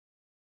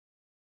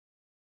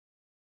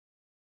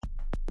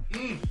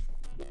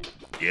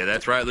Yeah,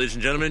 that's right, ladies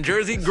and gentlemen.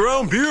 Jersey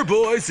Grown Beer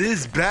Boys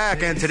is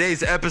back, and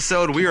today's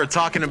episode we are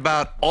talking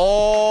about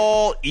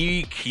all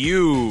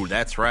EQ.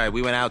 That's right,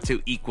 we went out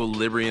to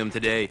Equilibrium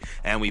today,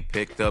 and we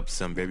picked up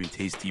some very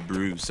tasty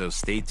brews. So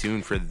stay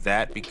tuned for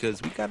that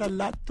because we got a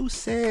lot to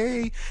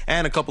say,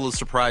 and a couple of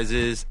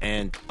surprises,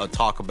 and a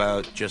talk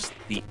about just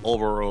the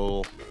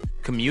overall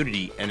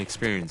community and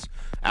experience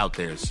out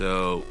there.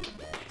 So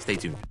stay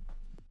tuned.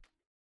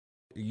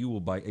 You will,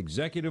 by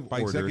executive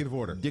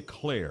order,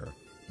 declare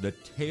the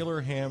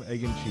Taylor Ham,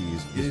 Egg, and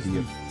Cheese is the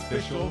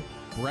official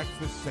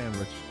breakfast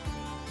sandwich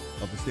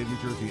of the state of New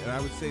Jersey. And I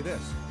would say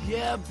this.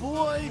 Yeah,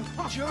 boy.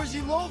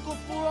 Jersey Local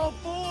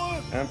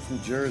 404. I'm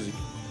from Jersey.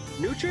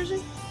 New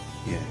Jersey?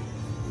 Yeah,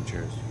 New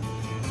Jersey.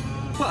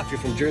 Well, if you're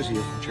from Jersey,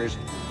 you're from Jersey.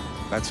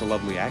 That's a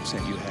lovely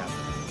accent you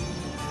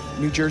have.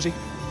 New Jersey?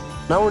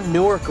 Now we're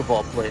Newark of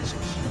all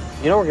places.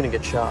 You know we're gonna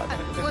get shot.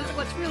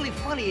 What's really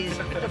funny is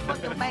the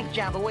fucking bank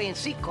job away in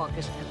Sea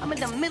Caucus. I'm in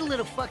the middle of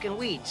the fucking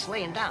weeds,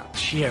 laying down.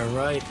 Yeah,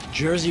 right.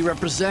 Jersey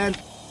represent.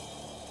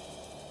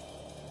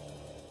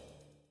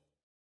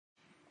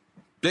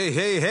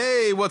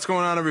 Hey, what's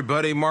going on,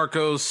 everybody?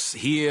 Marcos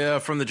here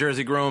from the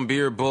Jersey Grown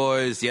Beer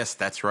Boys. Yes,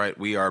 that's right.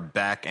 We are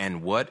back,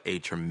 and what a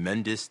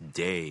tremendous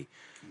day.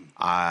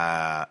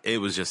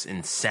 It was just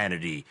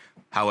insanity.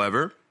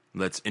 However,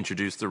 let's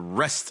introduce the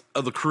rest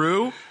of the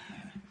crew.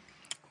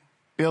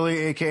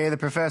 Billy, a.k.a. the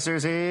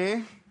Professor's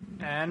here.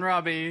 And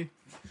Robbie.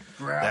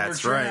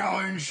 That's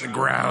right. The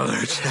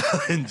Growler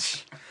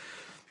Challenge.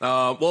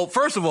 Well,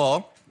 first of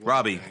all,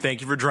 Robbie,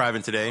 thank you for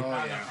driving today.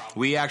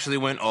 We actually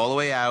went all the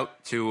way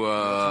out to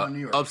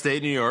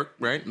upstate New York,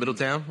 right?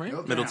 Middletown,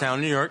 right?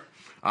 Middletown, New York.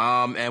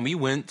 And we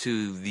went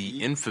to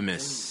the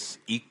infamous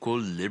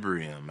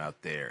Equilibrium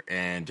out there.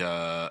 And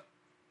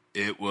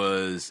it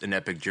was an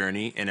epic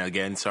journey. And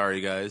again, sorry,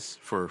 guys,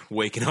 for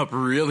waking up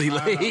really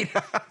late.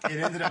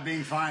 It ended up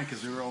being fine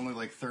because we were only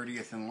like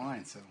 30th in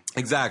line. So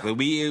exactly.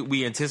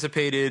 We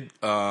anticipated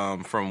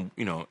from,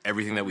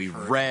 everything that we've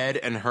read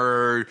and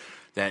heard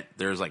that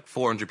there's like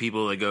 400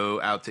 people that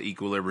go out to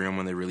Equilibrium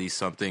when they release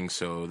something.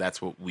 So that's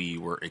what we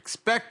were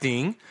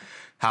expecting.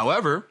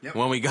 However,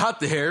 when we got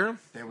there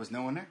was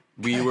no one there.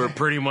 We were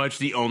pretty much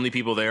the only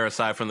people there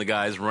aside from the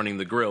guys running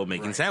the grill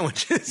making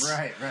sandwiches.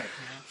 Right.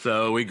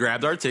 So we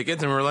grabbed our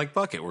tickets and we were like,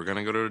 fuck it, we're going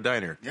to go to the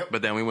diner. Yep.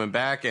 But then we went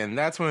back, and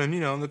that's when,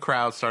 the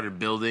crowd started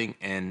building,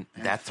 and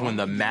that's when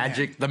the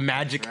magic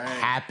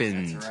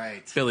happened. That's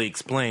right. Billy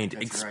explained.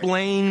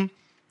 Explain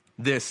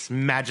this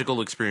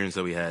magical experience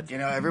that we had.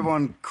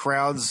 Everyone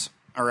crowds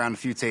around a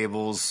few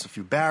tables, a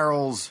few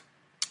barrels,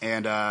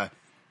 and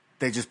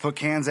they just put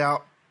cans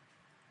out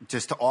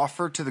just to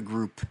offer to the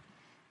group.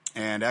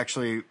 And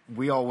actually,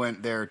 we all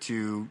went there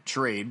to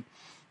trade.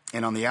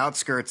 And on the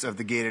outskirts of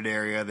the gated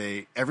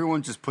area,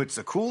 everyone just puts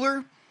a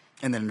cooler,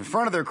 and then in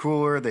front of their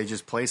cooler, they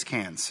just place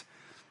cans.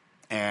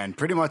 And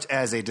pretty much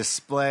as a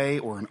display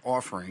or an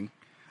offering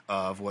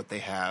of what they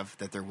have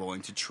that they're willing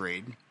to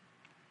trade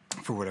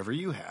for whatever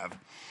you have.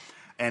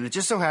 And it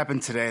just so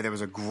happened today there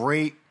was a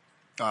great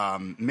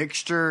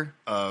mixture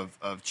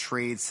of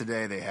trades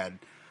today. They had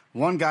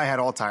one guy had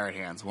all tired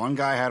hands, one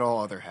guy had all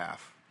other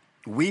half.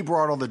 We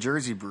brought all the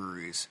Jersey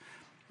breweries.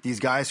 These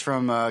guys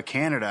from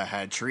Canada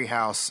had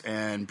Treehouse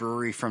and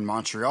Brewery from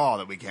Montreal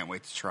that we can't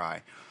wait to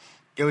try.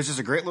 It was just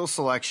a great little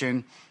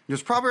selection.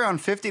 There's probably around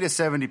 50 to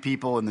 70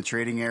 people in the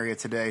trading area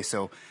today,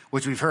 so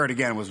which we've heard,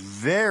 again, was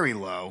very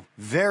low,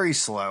 very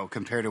slow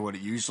compared to what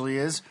it usually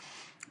is.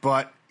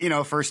 But,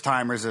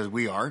 first-timers as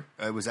we are,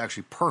 it was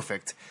actually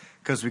perfect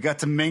because we got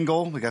to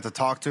mingle. We got to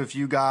talk to a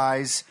few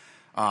guys.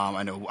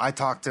 I know I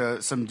talked to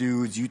some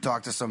dudes. You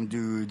talked to some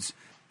dudes.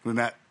 We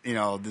met,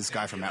 this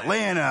guy from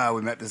Atlanta.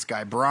 We met this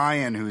guy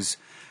Brian,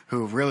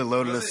 who really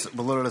loaded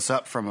us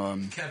up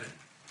from Kevin.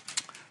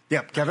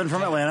 Yep, Kevin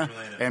from Atlanta,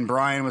 and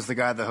Brian was the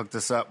guy that hooked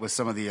us up with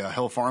some of the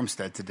Hill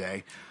Farmstead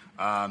today.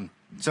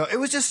 So it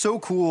was just so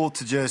cool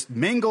to just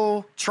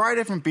mingle, try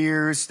different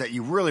beers that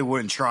you really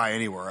wouldn't try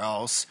anywhere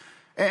else.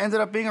 It ended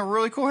up being a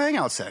really cool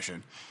hangout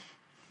session.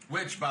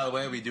 Which, by the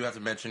way, we do have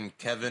to mention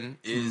Kevin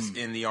is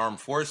in the armed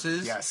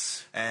forces.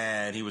 Yes.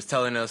 And he was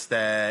telling us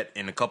that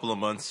in a couple of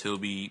months he'll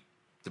be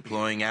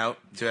deploying out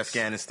to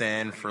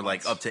Afghanistan for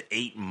like up to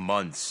 8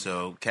 months.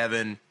 So,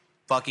 Kevin,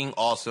 fucking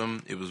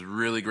awesome. It was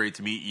really great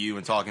to meet you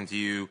and talking to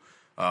you.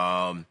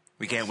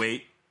 We can't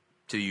wait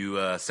till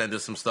you send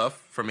us some stuff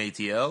from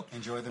ATL.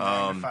 Enjoy the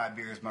Magnified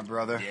beers, my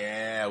brother.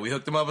 Yeah, we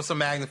hooked him up with some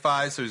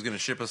Magnified, so he's going to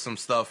ship us some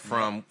stuff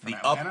from the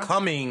Atlanta?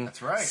 upcoming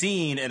That's right.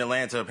 scene in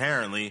Atlanta,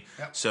 apparently.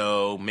 Yep.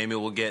 So maybe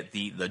we'll get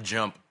the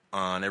jump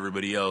on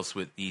everybody else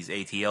with these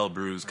ATL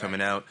brews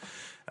coming out.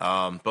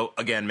 But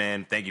again,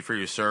 man, thank you for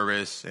your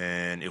service.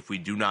 And if we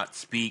do not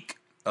speak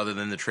other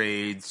than the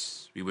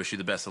trades, we wish you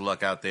the best of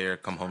luck out there.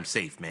 Come home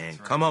safe, man.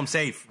 Right. Come home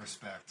safe.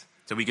 Respect.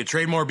 So we could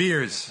trade more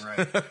beers.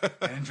 That's right.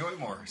 And enjoy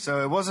more.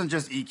 So it wasn't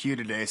just EQ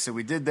today. So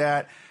we did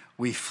that.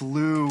 We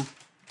flew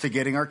to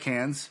getting our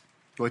cans,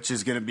 which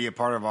is going to be a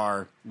part of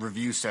our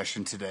review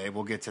session today.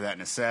 We'll get to that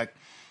in a sec.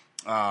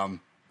 And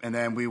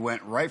then we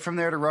went right from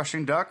there to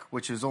Rushing Duck,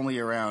 which is only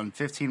around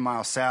 15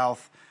 miles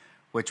south.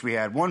 which we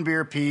had one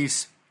beer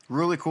apiece.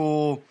 Really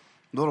cool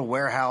little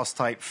warehouse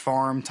type,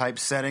 farm type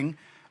setting.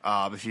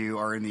 If you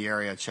are in the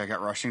area, check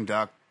out Rushing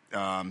Duck.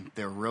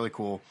 They're really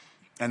cool.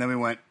 And then we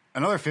went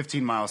another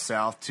 15 miles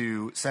south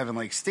to Seven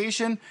Lakes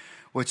Station,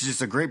 which is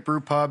just a great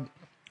brew pub.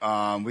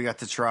 We got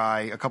to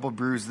try a couple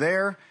brews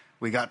there.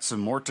 We got some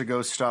more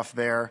to-go stuff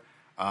there.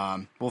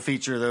 We'll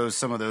feature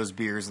some of those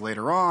beers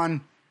later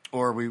on,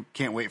 or we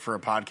can't wait for a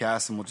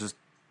podcast and we'll just,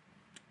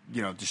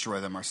 destroy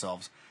them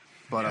ourselves.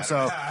 But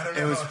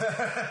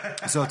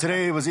so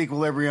today was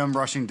Equilibrium,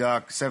 Rushing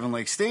Duck, Seven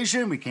Lakes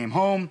Station. We came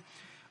home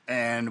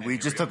and we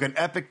just took an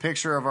epic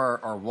picture of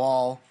our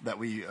wall that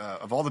we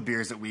of all the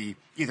beers that we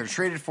either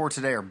traded for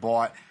today or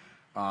bought.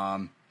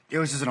 It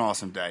was just an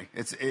awesome day.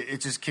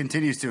 It just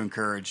continues to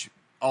encourage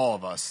all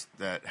of us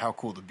that how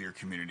cool the beer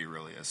community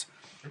really is.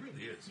 It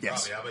really is.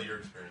 Yes. Bobby, how about your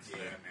experience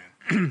today?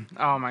 Man.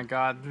 Oh my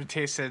God, we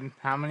tasted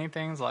how many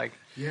things? Like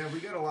We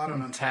got a lot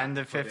on 10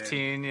 to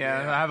 15.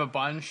 Yeah, I have a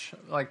bunch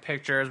like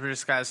pictures. We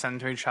just gotta send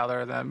to each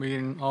other that we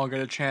didn't all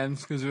get a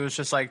chance because it was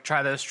just like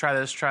try this, try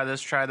this, try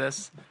this, try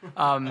this.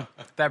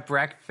 That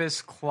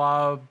Breakfast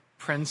Club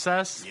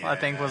Princess, I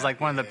think, was like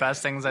one of the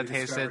best things I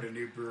tasted. Discovered a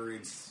new brewery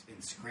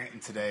in Scranton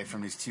today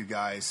from these two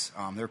guys.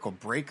 They're called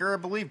Breaker, I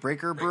believe.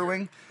 Breaker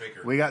Brewing.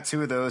 Breaker. We got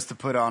 2 of those to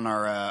put on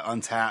our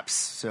Untaps.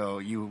 So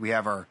we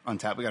have our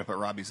Untap. We got to put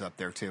Robbie's up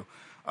there too.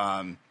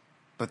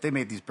 But they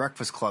made these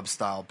Breakfast Club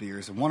style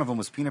beers, and one of them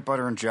was peanut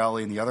butter and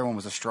jelly, and the other one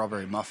was a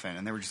strawberry muffin,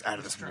 and they were just out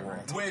of this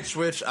world.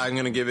 Which I'm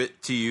going to give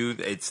it to you.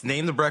 It's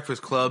named the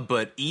Breakfast Club,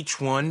 but each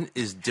one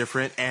is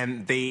different,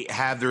 and they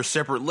have their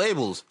separate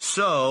labels.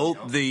 So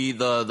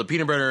the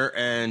peanut butter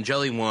and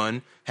jelly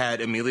one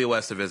had Emilio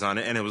Estevez on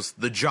it, and it was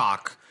the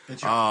Jock.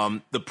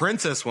 The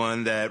Princess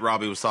one that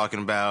Robbie was talking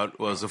about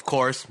was, of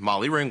course,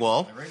 Molly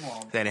Ringwald.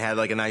 Then it had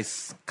like a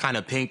nice kind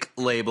of pink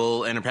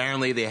label, and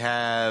apparently they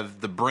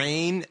have the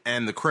Brain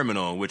and the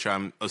Criminal, which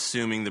I'm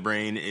assuming the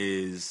Brain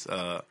is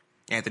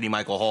Anthony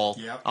Michael Hall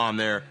on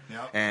there,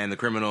 and the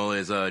Criminal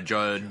is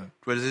Judd.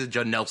 What is it?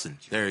 Judd Nelson.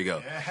 There you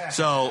go. Yeah,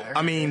 so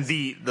I mean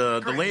the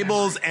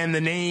labels and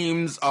the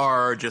names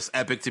are just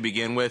epic to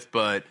begin with,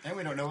 but And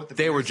we don't know what the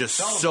they were beers just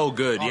themselves so were.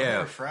 good. Oh, Yeah, they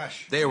were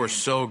fresh. They were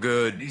so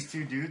good. These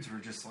 2 dudes were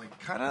just like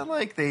kind of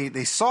like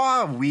they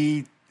saw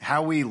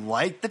how we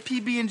liked the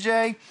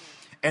PB&J,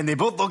 and they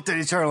both looked at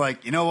each other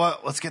like, you know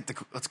what? Let's get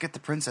the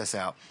Princess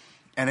out,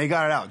 and they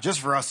got it out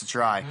just for us to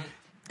try. Mm-hmm.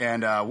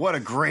 And what a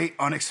great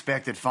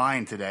unexpected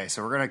find today.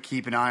 So we're going to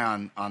keep an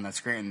eye on that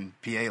Scranton,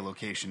 PA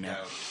location now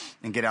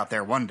and get out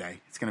there one day.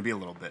 It's going to be a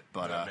little bit.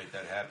 But, make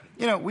that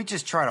happen. We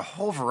just tried a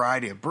whole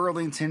variety of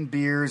Burlington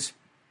beers.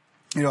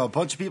 A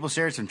bunch of people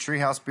shared some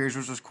Treehouse beers,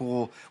 which was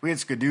cool. We had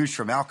Skadoosh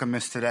from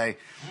Alchemist today.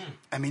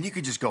 I mean, you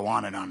could just go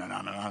on and on and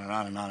on and on and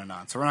on and on and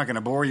on. So we're not going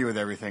to bore you with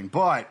everything.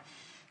 But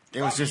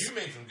it was just... You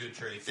made some good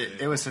trades today.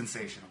 It was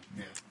sensational.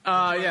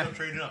 Yeah.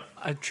 Trading up.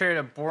 I traded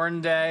a Born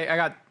Day. I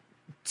got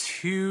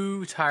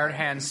 2 Tired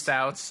Hand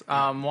stouts.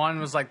 One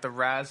was like the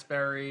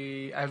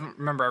raspberry. I don't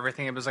remember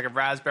everything. It was like a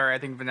raspberry, I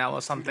think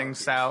vanilla something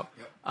stout.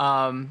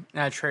 And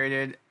I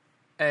traded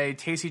a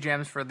Tasty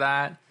Jams for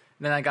that.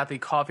 And then I got the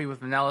coffee with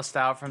vanilla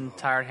stout from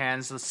Tired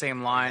Hands, the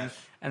same line.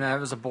 And then it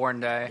was a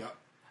Born Day. Yep.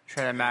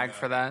 Traded a mag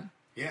for that.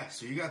 Yeah,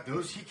 so you got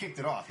those. He kicked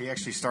it off. He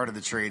actually started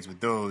the trades with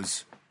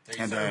those.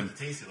 And then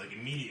tasted like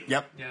immediately.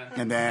 Yep. Yeah.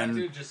 And then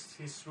that dude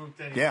he swooped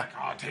in. Yeah. He's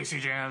like, Tasty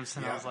Jams.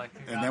 And I was like,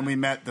 and then we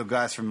met the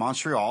guys from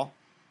Montreal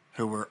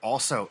who were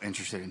also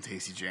interested in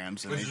Tasty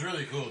Jams. Which is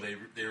really cool. They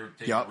were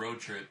taking Yep. a road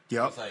trip.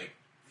 Yep. It was like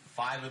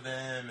 5 of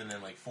them and then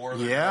like 4 of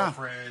their Yeah.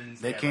 girlfriends.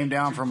 They had, came like,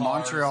 down 2 from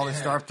cars. Montreal. They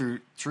Yeah. stopped through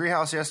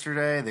Treehouse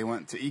yesterday. They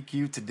went to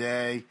EQ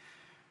today.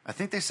 I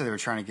think they said they were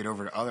trying to get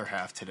over to Other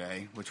Half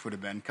today, which would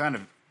have been kind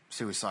of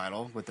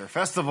suicidal with their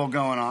festival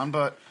going on,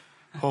 but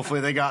hopefully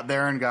they got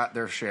there and got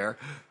their share.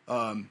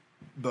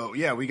 But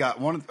yeah, we got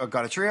a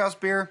Treehouse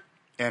beer,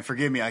 and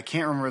forgive me, I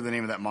can't remember the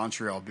name of that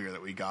Montreal beer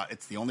that we got.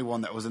 It's the only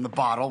one that was in the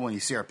bottle when you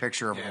see our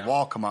picture of the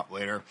wall come up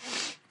later.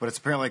 But it's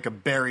apparently like a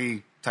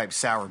berry type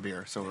sour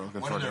beer, so we're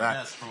looking One forward of to their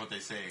that. best from what they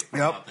say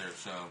Yep. out there.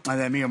 So And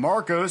then me and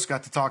Marcos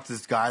got to talk to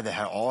this guy that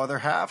had all Other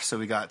Half, so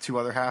we got 2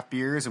 Other Half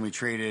beers, and we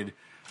traded.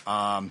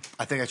 I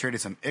think I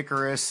traded some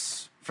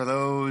Icarus for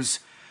those.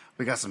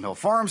 We got some Hill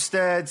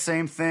Farmstead,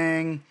 same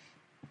thing.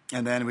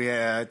 And then we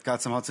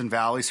got some Hudson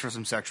Valleys for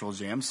some Sexual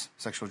Jams.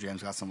 Sexual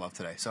Jams got some love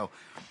today. So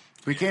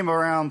we came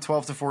around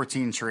 12 to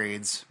 14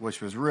 trades,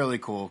 which was really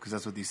cool because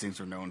that's what these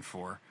things are known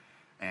for.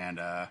 And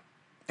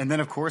then,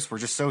 of course, we're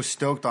just so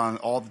stoked on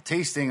all the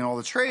tasting and all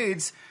the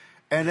trades.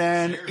 And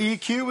then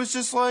EQ was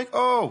just like,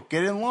 oh,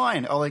 get in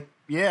line. Oh, like,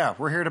 yeah,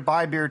 we're here to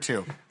buy beer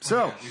too.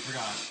 So, we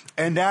forgot.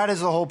 and that is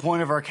the whole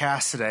point of our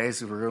cast today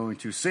is we're going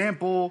to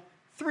sample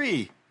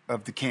 3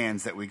 of the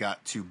cans that we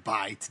got to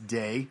buy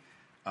today.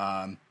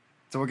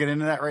 So we'll get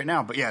into that right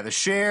now. But yeah, the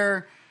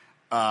share,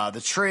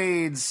 the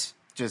trades,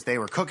 just they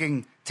were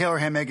cooking Taylor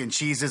ham, egg, and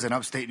cheeses in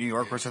upstate New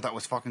York, which I thought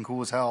was fucking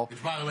cool as hell.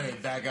 Which, by the way,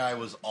 that guy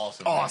was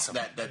awesome. Awesome.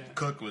 That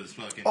cook was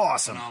fucking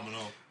Awesome.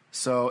 phenomenal.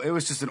 So it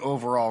was just an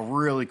overall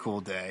really cool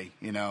day.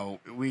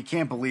 We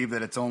can't believe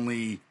that it's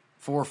only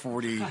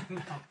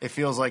 4:40. It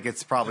feels like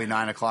it's probably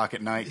 9 o'clock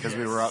at night because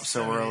we were up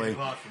so early.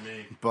 For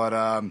me.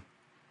 But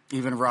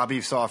even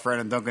Robbie saw a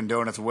friend in Dunkin'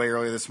 Donuts way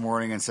early this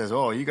morning and says,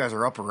 "Oh, you guys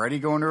are up already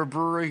going to a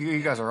brewery?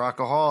 You guys are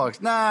alcoholics."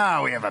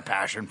 Nah, we have a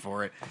passion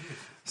for it.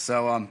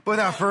 So,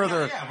 without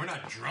further, we're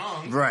not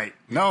drunk. right?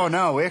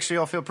 No, we actually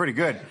all feel pretty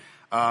good.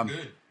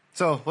 Good.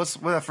 So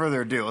without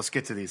further ado, let's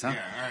get to these, huh?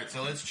 Yeah, all right,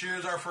 so let's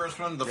cheers our first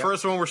one. The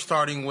first one we're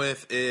starting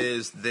with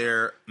is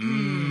their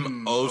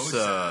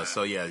mimosa.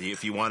 So, yeah,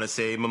 if you want to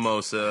say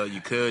mimosa, you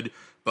could,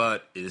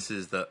 but this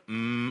is the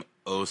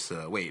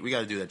mimosa. Wait, we got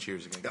to do that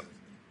cheers again. Yep.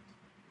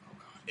 Oh,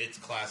 God. It's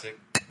classic.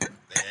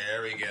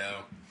 There we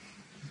go.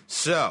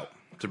 So,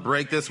 to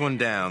break this one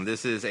down,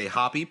 this is a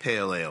hoppy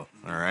pale ale,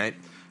 all right?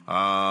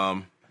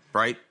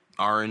 Bright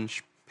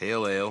orange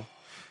pale ale.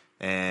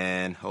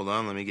 And hold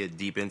on, let me get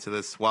deep into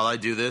this. While I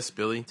do this,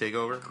 Billy, take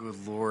over.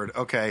 Good Lord.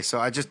 Okay, so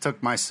I just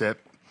took my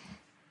sip,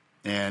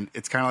 and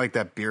it's kind of like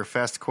that Beer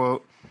Fest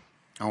quote.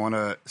 I want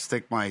to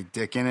stick my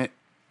dick in it,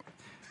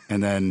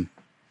 and then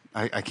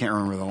I can't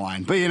remember the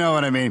line, but you know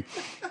what I mean.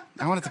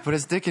 I wanted to put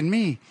his dick in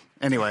me.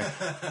 Anyway,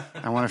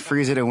 I want to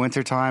freeze it in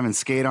wintertime and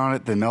skate on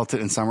it, then melt it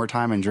in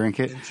summertime and drink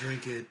it.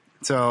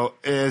 So,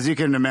 as you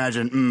can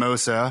imagine,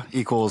 mimosa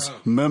equals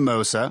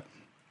mimosa.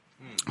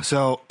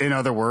 So, in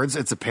other words,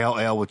 it's a pale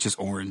ale with just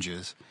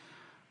oranges.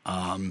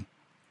 And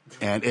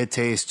it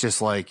tastes just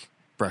like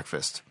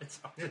breakfast. It's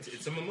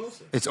a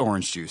mimosa. It's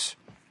orange juice.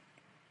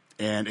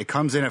 And it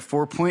comes in at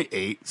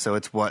 4.8, so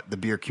it's what the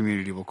beer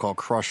community will call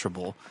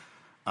crushable.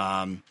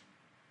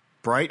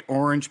 Bright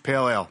orange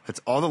pale ale. That's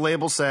all the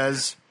label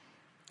says,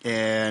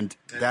 and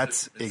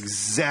that's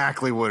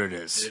exactly what it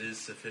is. It is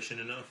sufficient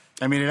enough.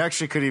 I mean, it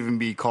actually could even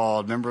be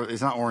called, remember,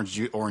 it's not orange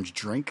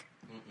drink?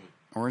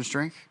 Orange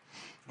drink?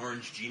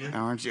 Orange Gina?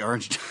 Orange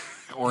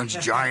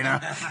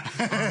Gina.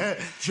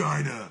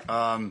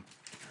 Gina.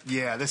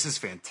 Yeah, this is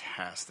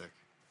fantastic.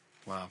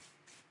 Wow.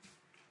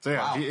 So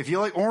yeah, if you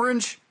like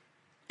orange,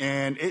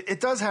 and it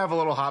does have a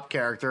little hop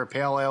character. A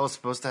pale ale is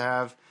supposed to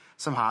have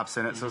some hops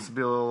in it, so it's to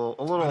be a little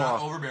But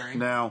not overbearing.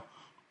 No.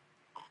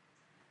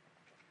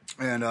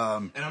 And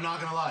I'm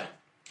not gonna lie,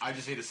 I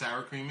just ate a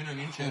sour cream and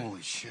onion chip.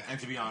 Holy shit. And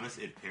to be honest,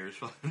 it pairs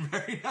fucking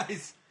very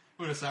nice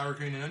with a sour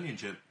cream and onion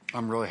chip.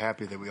 I'm really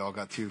happy that we all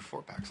got 2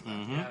 4-packs of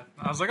that. Yeah.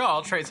 I was like, oh,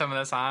 I'll trade some of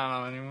this. I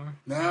don't know anymore.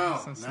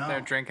 No, Since no.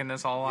 they're drinking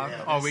this all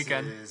This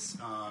weekend. This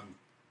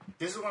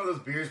is one of those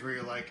beers where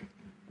you're like,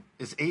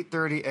 is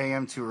 8:30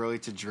 a.m. too early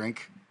to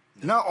drink?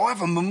 No, I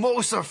have a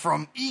mimosa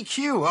from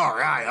EQ. All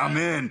right, I'm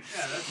in.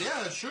 Yeah,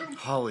 that's true.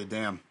 Holy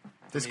damn.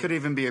 This could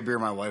even be a beer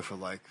my wife would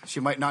like. She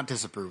might not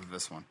disapprove of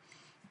this one.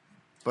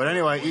 But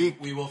anyway,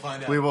 We will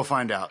find out. we will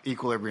find out.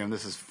 Equilibrium,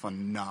 this is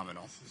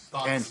phenomenal.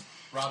 Thoughts? And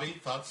Robbie,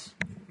 thoughts?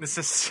 This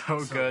is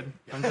so good.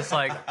 I'm just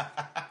like,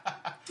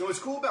 what's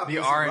cool about The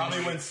this orange.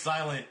 Robbie went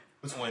silent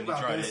when he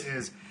tried it.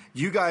 is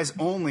you guys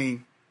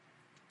only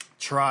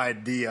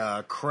tried the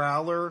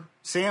Crowler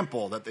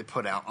sample that they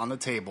put out on the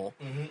table,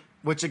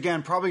 which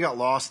again probably got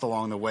lost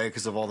along the way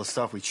because of all the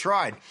stuff we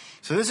tried.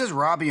 So this is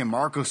Robbie and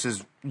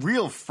Marcos's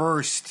real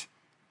first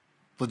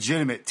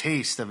legitimate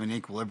taste of an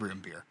Equilibrium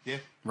beer. Yeah.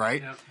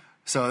 Right? Yep.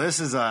 So this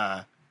is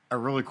a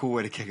really cool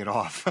way to kick it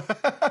off.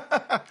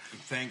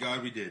 Thank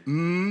God we did.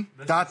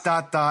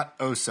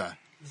 Osa.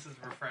 this is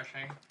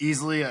refreshing.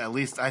 Easily, at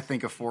least I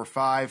think a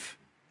 4.5,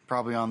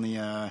 probably on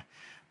the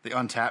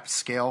Untapped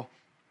scale.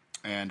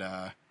 And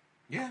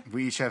Yeah.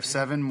 we each have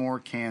 7 more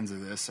cans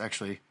of this.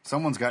 Actually,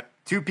 someone's got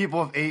 2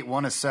 people have 8,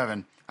 1 is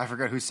 7. I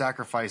forgot who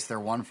sacrificed their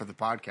one for the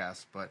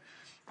podcast, but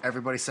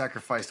everybody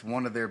sacrificed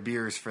one of their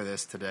beers for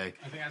this today.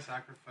 I think I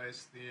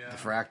sacrificed the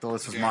Fractal.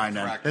 This was Yeah, mine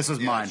then. Fractal. This was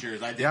Yeah, mine.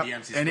 cheers. I did Yep. the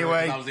MC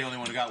Anyway, I was the only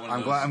one who got one of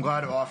I'm those.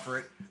 glad to offer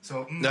it.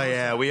 So No,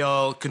 yeah, we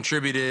all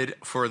contributed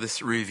for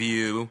this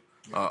review.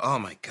 Oh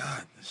my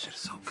God, this shit is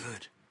so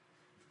good.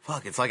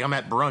 Fuck, it's like I'm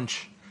at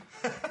brunch.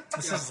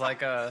 This is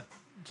like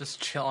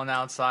just chilling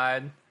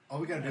outside. all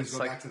we gotta do is It's go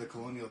like- back to the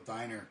Colonial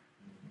Diner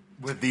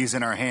with these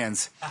in our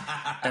hands,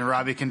 and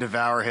Robbie can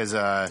devour his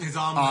omelet.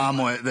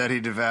 omelet that he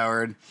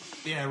devoured.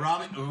 Yeah,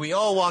 Robin. We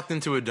all walked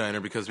into a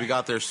diner because we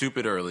got there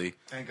stupid early,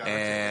 And got our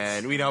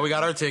and we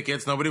got our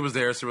tickets. Nobody was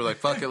there, so we're like,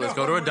 "Fuck it, let's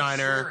go to a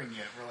diner."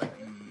 We're like,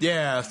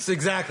 Yeah,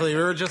 exactly.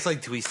 We were just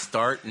like, "Do we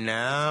start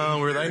now?"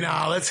 We're like,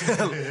 "No, let's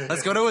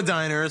go to a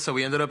diner." So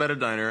we ended up at a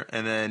diner,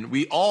 and then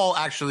we all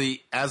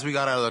actually, as we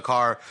got out of the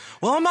car,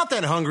 well, I'm not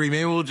that hungry.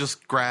 Maybe we'll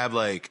just grab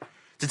like.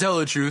 To tell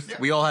the truth,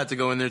 we all had to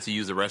go in there to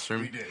use the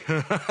restroom. we did.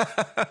 And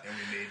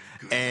we made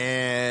good.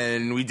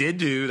 And we did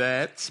do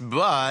that,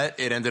 but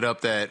it ended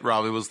up that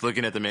Robbie was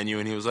looking at the menu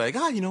and he was like,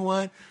 you know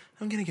what?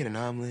 I'm going to get an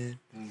omelet.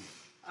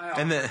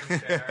 And then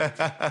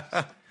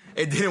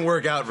it didn't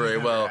work out very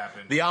well.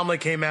 happened. The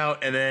omelet came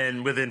out, and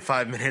then within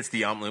 5 minutes,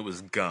 the omelet was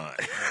gone.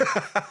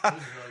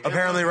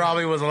 Apparently,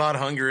 Robbie was a lot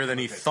hungrier than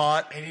he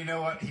thought. And you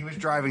know what? He was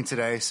driving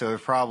today, so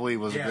it probably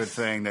was a good Yes.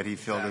 thing that he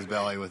filled his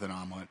belly with an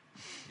omelet.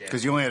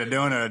 Because you only had a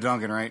donut at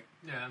Dunkin', right?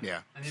 Yeah. Yeah,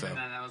 And even so-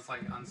 then, that was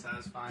like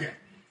unsatisfying.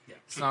 Yeah.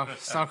 It's not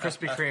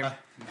Krispy Kreme.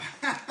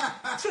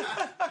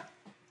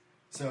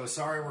 So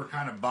sorry we're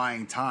kind of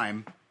buying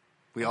time,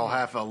 We all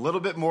have a little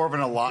bit more of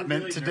an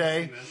allotment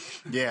today.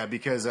 Yeah,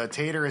 because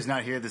Tater is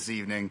not here this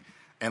evening.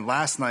 And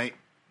last night,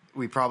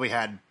 we probably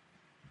had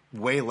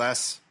way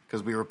less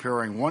because we were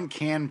pouring 1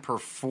 can per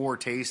 4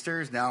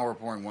 tasters. Now we're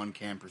pouring 1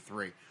 can per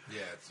 3.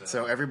 Yeah.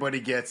 So everybody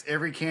gets,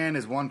 every can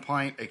is 1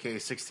 pint, aka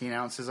 16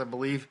 ounces, I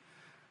believe.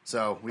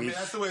 So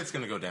that's the way it's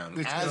going to go down.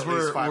 It's As at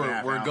least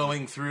 5.5 we're ounces.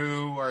 going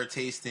through our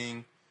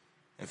tasting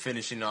and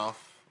finishing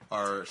off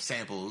our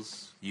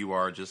samples, you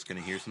are just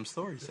going to hear some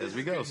stories as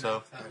we go.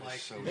 So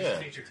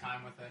just take your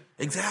time with it.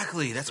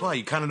 exactly, that's why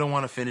you kind of don't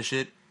want to finish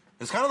it.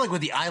 It's kind of like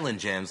with the island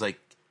jams. Like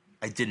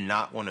I did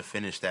not want to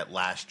finish that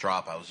last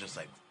drop. I was just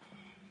like,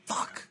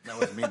 fuck. That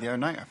was me the other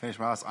night. I finished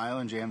my last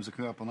Island Jams a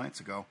couple nights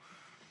ago.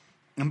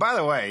 And by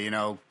the way,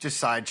 just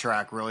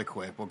sidetrack really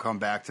quick. We'll come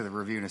back to the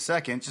review in a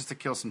second just to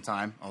kill some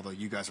time, although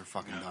you guys are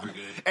fucking done. we're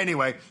good.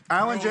 Anyway,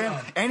 Island Jam,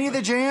 any of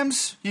the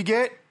jams you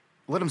get,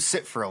 let them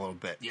sit for a little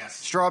bit. Yes.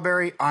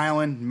 Strawberry,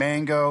 Island,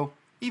 Mango,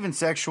 even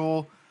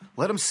Sexual,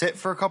 let them sit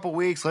for a couple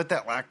weeks. Let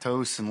that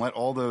lactose and let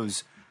all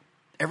those,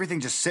 everything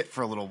just sit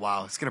for a little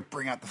while. It's going to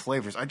bring out the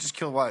flavors. I just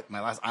killed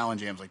my last Island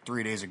Jams like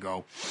 3 days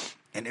ago,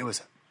 and it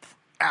was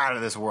out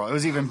of this world. It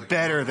was even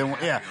better than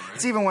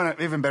it's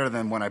even better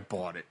than when I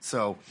bought it.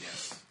 So,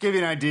 give you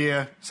an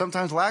idea.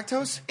 Sometimes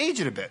lactose, age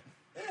it a bit.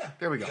 Yeah,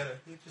 there we go.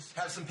 You just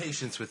have some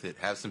patience with it.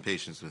 Have some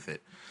patience with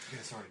it.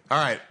 Yeah, sorry. All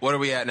right, what are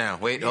we at now?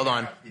 Wait, hold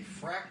on. The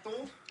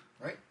Fractal,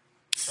 right?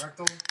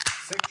 Fractal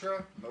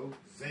Citra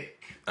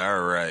Mosaic.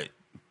 All right,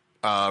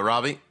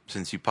 Robbie,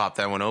 since you popped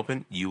that one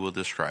open, you will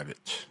describe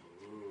it.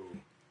 Ooh.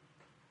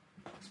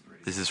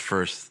 This is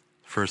first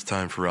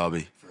time for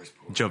Robbie.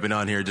 Jumping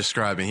on here,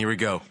 describing. Here we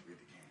go.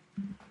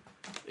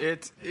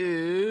 It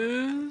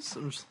is.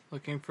 I'm just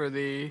looking for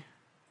the. It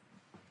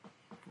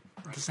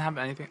doesn't have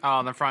anything. Oh,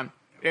 on the front.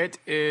 It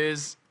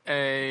is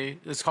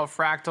It's called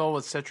Fractal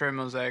with Citra and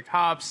Mosaic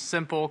hops.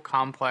 Simple,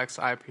 complex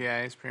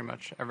IPA is pretty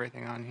much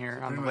everything on here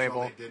on the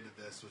label. All they did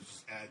to this was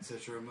just add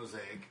Citra and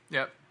Mosaic.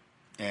 Yep.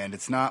 And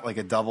it's not like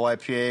a double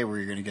IPA where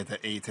you're going to get that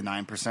 8 to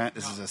 9%.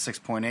 This is a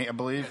 6.8, I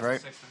believe, Yeah,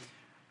 right? 6.8.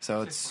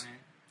 So it's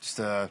just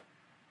a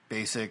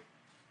basic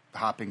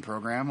hopping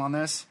program on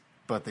this,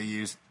 but they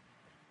used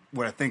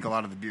what I think a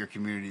lot of the beer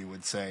community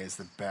would say is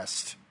the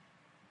best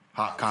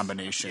hop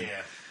combination.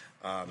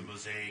 Yeah. The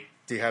Mosaic.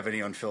 Do you have any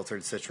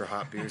unfiltered Citra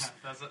hop beers?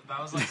 That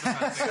was like the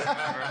best thing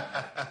I've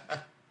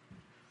ever.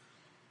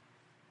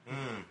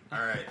 All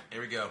right,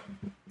 here we go.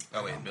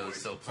 Oh wait, Billy's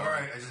still It's all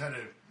right. I just had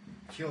to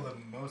kill the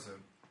mimosa.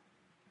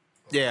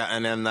 Yeah,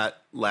 and then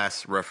that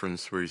last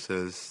reference where he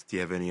says, "Do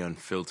you have any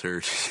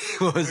unfiltered?"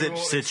 What was it,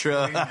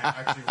 Citra?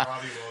 Actually,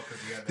 Robbie will,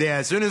 because you had that. Yeah,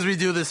 as soon as we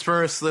do this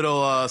first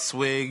little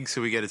swig,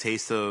 so we get a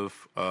taste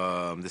of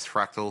this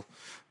Fractal,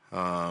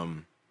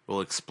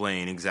 we'll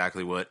explain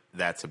exactly what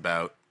that's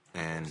about.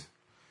 And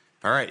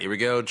all right, here we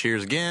go.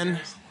 Cheers again.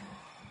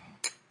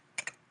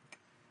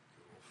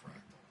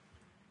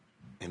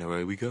 And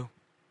away we go.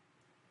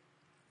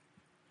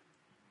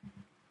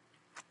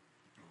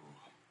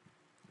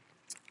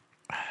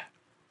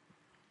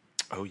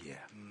 Oh yeah.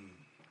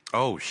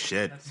 Oh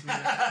shit. All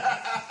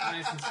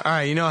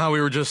right, you know how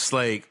we were just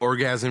like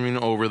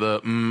orgasming over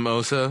the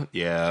mimosa?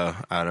 Yeah,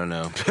 I don't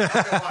know.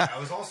 I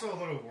was also a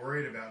little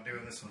worried about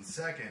doing this one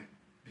second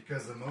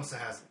because the mimosa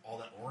has all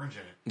that orange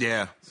in it.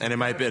 Yeah, So and it you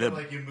might be kinda feel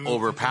like you moved to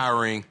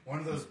overpowering. One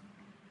of those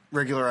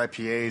regular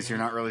IPAs, you're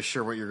not really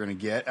sure what you're going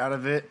to get out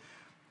of it,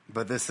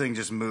 but this thing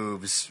just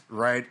moves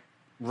right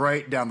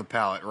down the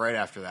palate right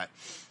after that.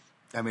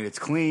 I mean, it's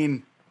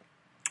clean.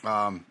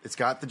 It's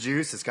got the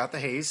juice. It's got the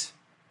haze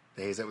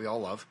that we all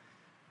love.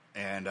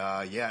 And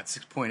yeah, it's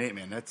 6.8,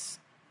 man. That's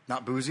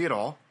not boozy at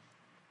all.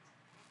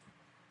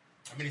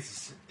 I mean,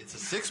 it's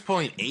a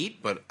 6.8,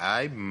 but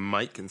I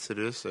might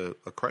consider this a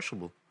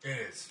crushable. It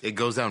is. It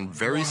goes down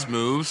very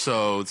smooth,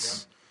 so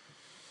it's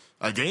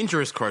a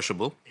dangerous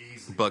crushable,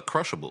 Easily. but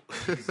crushable.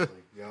 Easily,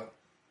 yep.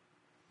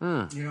 You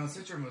know,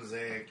 Citra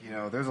Mosaic,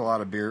 there's a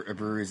lot of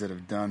breweries that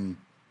have done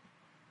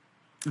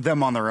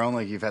them on their own.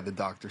 Like you've had the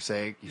Dr.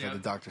 Sake, you've had the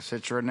Dr.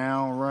 Citra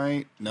now,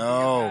 right?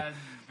 No.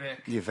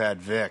 You've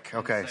had Vic.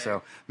 Okay,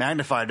 so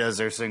Magnify does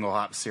their single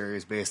hop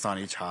series based on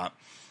each hop.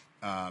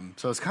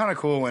 So it's kind of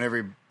cool when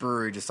every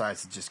brewery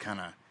decides to just kind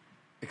of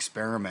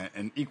experiment.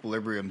 And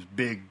Equilibrium's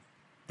big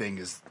thing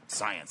is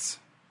science,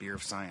 beer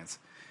of science.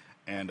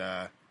 And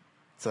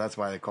so that's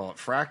why they call it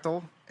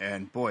Fractal.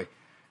 And boy,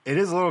 it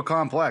is a little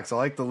complex. I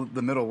like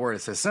the middle word.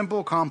 It says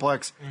simple,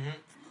 complex.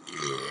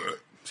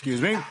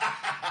 Excuse me.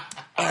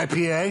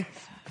 IPA.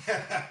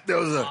 That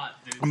was a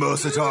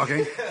most of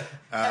talking.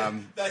 That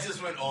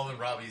just went all in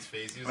Robbie's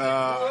face. He was like,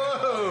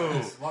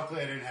 Whoa!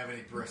 Luckily, I didn't have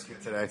any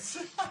brisket today.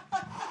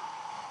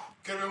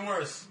 could have been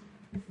worse.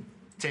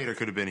 Tater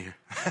could have been here.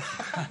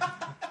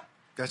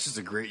 That's just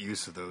a great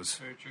use of those.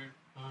 Very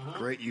true.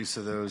 Great use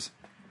of those.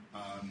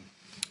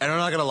 And I'm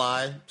not gonna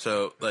lie.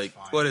 So, like,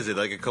 what is it?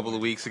 Like a couple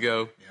of weeks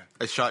ago,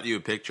 I shot you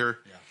a picture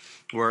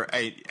where,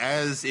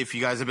 as if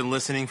you guys have been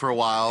listening for a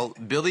while,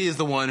 Billy is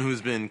the one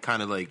who's been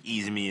kind of like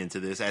easing me into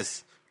this.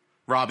 As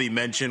Robbie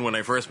mentioned when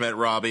I first met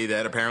Robbie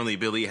that apparently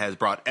Billy has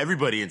brought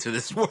everybody into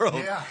this world.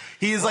 Yeah.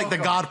 He is like the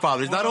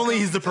Godfather. Not only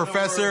he's the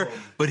professor,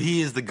 but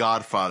he is the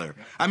Godfather.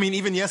 I mean,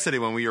 even yesterday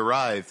when we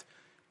arrived,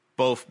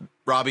 both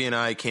Robbie and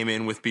I came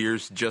in with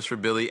beers just for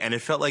Billy, and it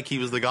felt like he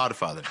was the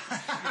Godfather.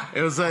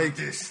 It was like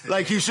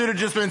he should have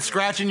just been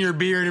scratching your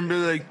beard and be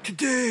like,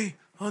 today,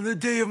 on the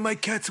day of my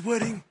cat's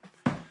wedding,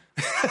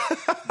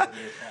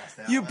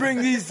 you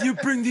bring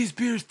these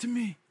beers to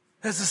me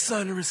as a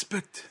sign of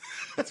respect.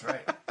 That's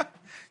right.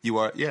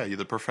 You're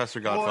the Professor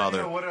Godfather.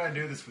 Well, what did I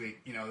do this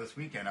week? This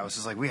weekend, I was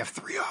just like, we have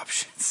 3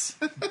 options.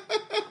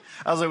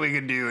 I was like, we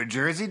could do a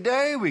Jersey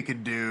Day, we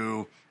could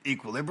do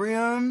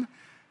Equilibrium,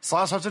 /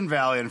 Hudson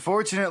Valley.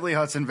 Unfortunately,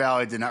 Hudson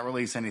Valley did not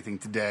release anything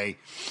today.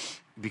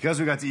 Because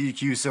we got to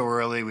EQ so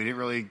early, we didn't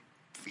really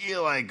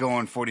feel like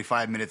going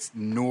 45 minutes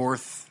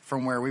north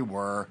from where we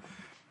were.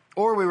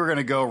 Or we were going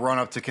to go run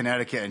up to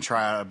Connecticut and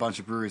try out a bunch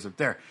of breweries up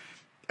there.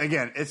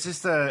 Again, it's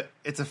just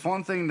it's a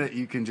fun thing that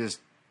you can just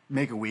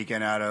make a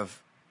weekend out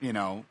of,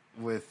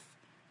 with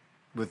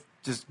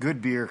just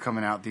good beer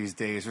coming out these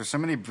days. There's so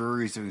many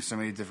breweries doing so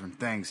many different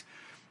things.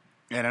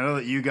 And I know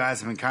that you guys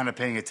have been kind of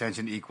paying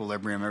attention to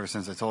Equilibrium ever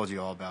since I told you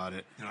all about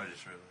it. I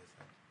just realized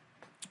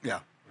that. Yeah.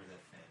 Where's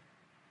that fan?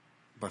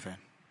 What fan?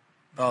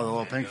 Oh, the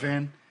little pink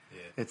fan?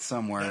 Yeah. It's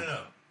somewhere.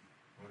 No.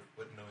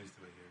 What noise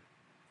do I hear?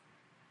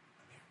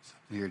 I'm hearing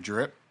something. You hear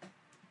drip?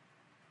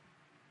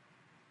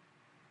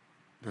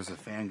 There's a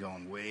fan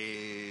going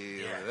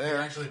way over there. It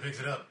actually picks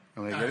it up.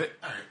 Can we get it?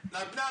 All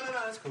right. No,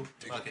 that's cool.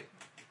 Fuck it.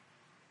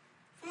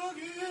 Don't worry,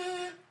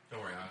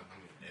 I'm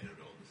going to edit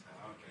all this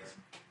out. Okay.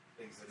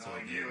 It's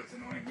annoying you, it's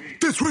annoying me.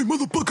 That's right,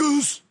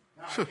 motherfuckers!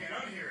 Now I can't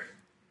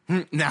unhear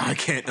it. Now I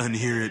can't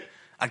unhear it.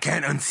 I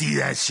can't unsee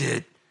that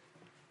shit.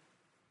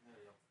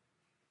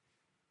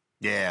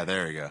 Yeah,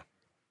 there we go.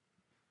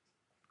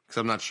 Because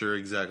I'm not sure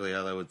exactly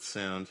how that would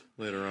sound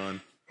later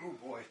on. Oh,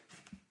 boy.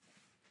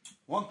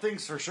 One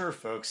thing's for sure,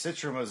 folks.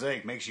 Citra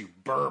Mosaic makes you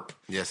burp.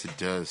 Yes, it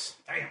does.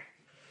 Damn.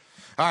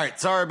 All right,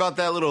 sorry about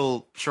that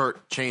little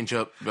short change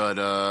up,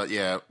 but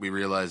yeah, we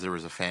realized there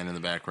was a fan in the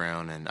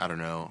background, and I don't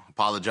know.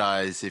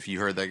 Apologize if you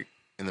heard that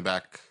in the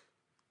back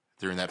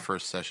during that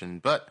first session,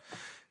 but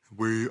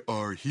we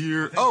are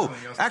here. Oh,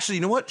 actually,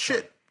 you know what?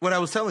 Shit. What I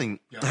was telling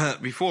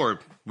before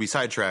we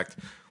sidetracked.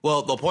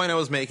 Well, the point I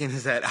was making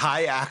is that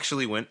I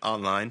actually went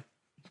online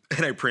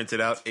and I printed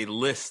out a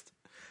list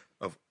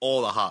of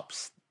all the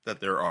hops that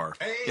there are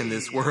in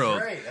this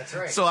world. That's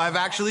right. So I've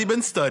actually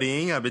been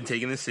studying. I've been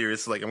taking this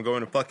serious. Like I'm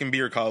going to fucking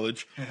beer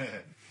college.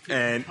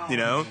 And,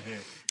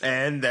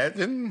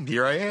 and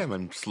here I am.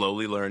 I'm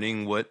slowly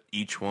learning what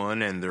each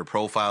one and their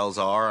profiles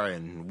are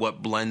and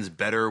what blends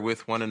better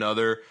with one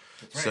another.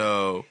 Right.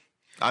 So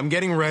I'm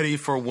getting ready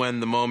for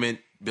when the moment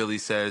Billy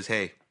says,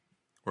 hey,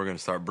 we're going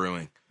to start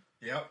brewing.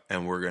 Yep.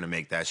 And we're going to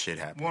make that shit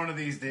happen. One of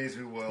these days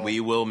we will. We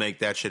will make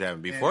that shit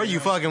happen before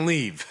you fucking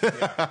leave.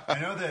 Yeah, I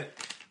know that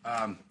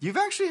you've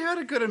actually had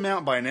a good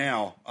amount by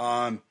now.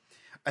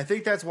 I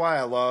think that's why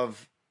I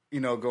love,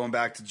 going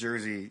back to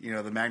Jersey,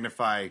 the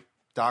Magnify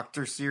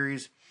Doctor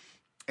series.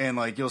 And,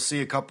 you'll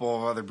see a couple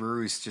of other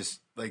breweries just,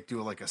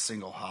 do, a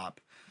single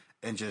hop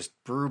and just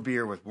brew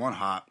beer with one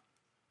hop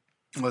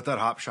and let that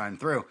hop shine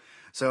through.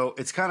 So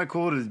it's kind of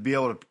cool to be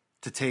able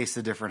to taste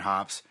the different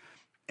hops.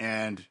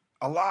 And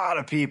a lot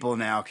of people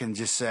now can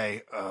just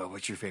say,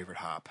 what's your favorite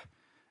hop?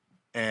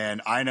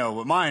 And I know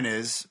what mine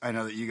is. I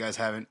know that you guys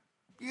haven't.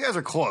 You guys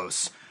are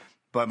close,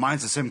 but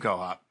mine's a Simcoe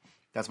hop.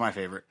 That's my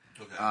favorite.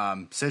 Okay.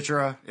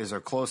 Citra is a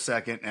close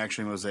second.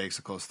 Actually, Mosaic's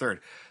a close third.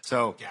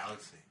 So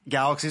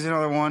Galaxy's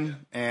another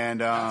one.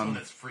 And that's one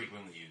that's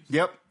frequently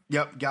used.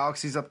 Yep.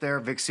 Galaxy's up there.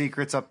 Vic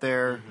Secret's up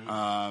there.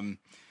 Mm-hmm.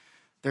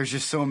 There's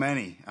just so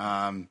many.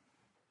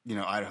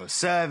 Idaho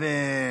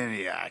 7.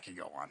 Yeah, I could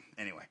go on.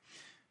 Anyway.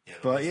 Yeah,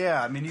 but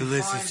yeah, I mean, the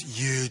list is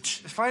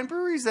huge. Find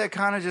breweries that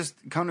kind of just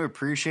come to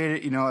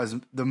appreciate it. As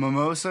the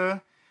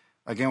Mimosa,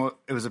 again,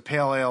 it was a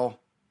pale ale.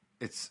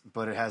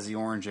 But it has the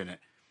orange in it.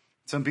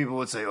 Some people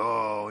would say,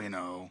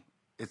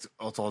 it's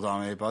all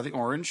dominated by the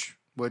orange,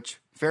 which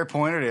fair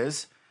point it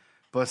is.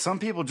 But some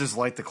people just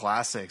like the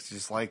classics.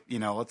 Just like,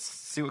 let's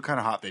see what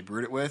kind of hop they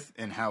brewed it with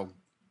and how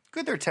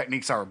good their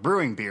techniques are of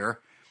brewing beer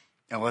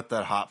and let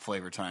that hop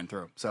flavor shine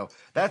through. So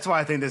that's why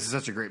I think this is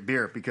such a great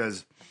beer,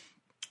 because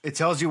it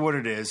tells you what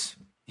it is.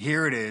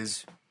 Here it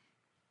is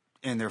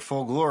in their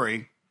full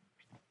glory.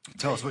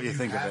 Tell us what you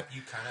think of it.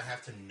 You kind of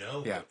have to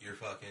know what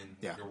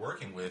you're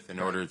working with in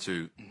order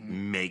to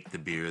make the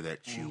beer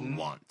that you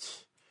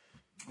want.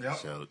 Yep.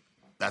 So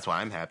that's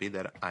why I'm happy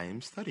that I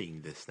am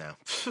studying this now.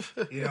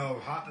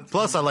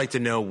 Plus, I like to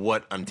know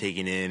what I'm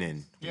taking in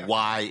and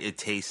why it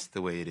tastes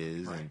the way it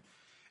is. Right. And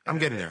I'm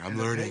getting there. I'm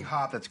learning. The big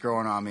hop that's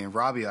growing on me, and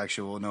Robbie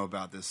actually will know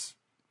about this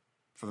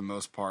for the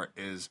most part,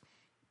 is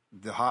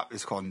the hop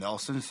is called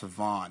Nelson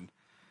Sauvin.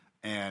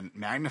 And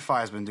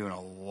Magnify has been doing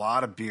a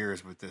lot of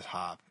beers with this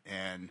hop,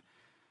 and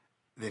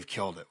they've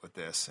killed it with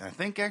this. And I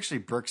think actually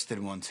Brooks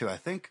did one too. I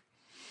think,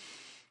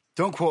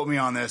 don't quote me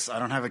on this, I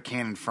don't have a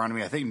can in front of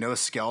me. I think No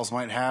Skells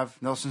might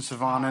have Nelson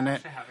Sauvin in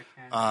it.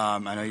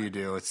 I know you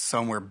do. It's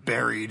somewhere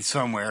buried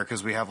somewhere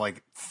because we have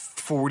like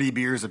 40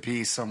 beers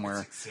apiece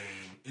somewhere.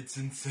 It's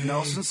insane.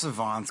 Nelson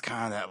Sauvant's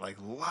kind of that like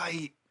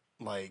light,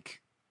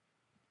 like,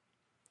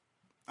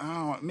 I don't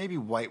know, maybe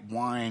white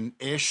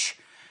wine-ish.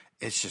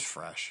 It's just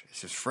fresh.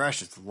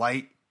 It's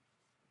light.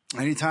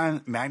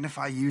 Anytime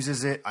Magnify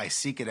uses it, I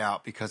seek it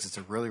out because it's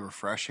a really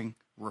refreshing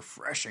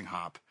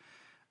hop.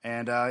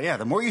 And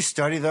the more you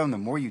study them, the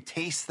more you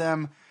taste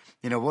them.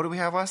 You know, what did we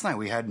have last night?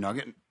 We had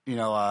Nugget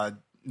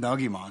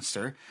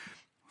Monster.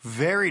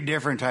 Very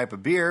different type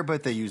of beer,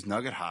 but they use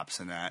nugget hops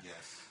in that.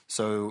 Yes.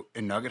 So,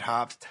 and nugget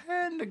hops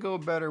tend to go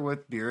better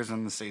with beers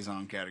in the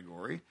Saison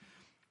category.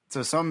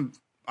 So some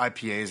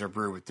IPAs are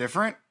brewed with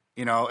different,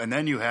 and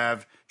then you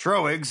have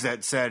Troegs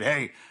that said,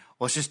 hey,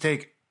 let's just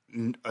take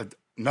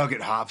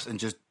nugget hops and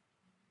just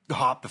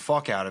hop the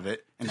fuck out of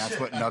it. And that's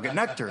what Nugget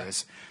Nectar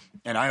is.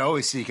 And I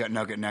always seek out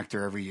Nugget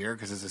Nectar every year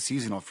because it's a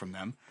seasonal from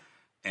them.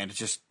 And it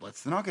just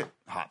lets the nugget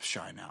hops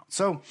shine out.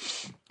 So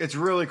it's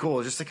really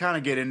cool just to kind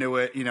of get into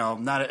it.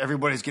 Not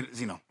everybody's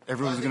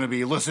everyone's going to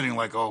be listening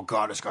like, oh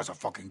God, this guy's a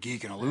fucking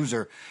geek and a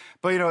loser.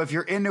 But if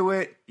you're into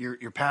it,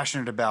 you're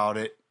passionate about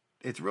it.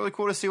 It's really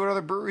cool to see what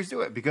other breweries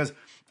do it because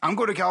I'm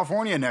going to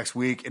California next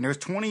week and there's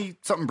 20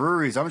 something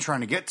breweries I'm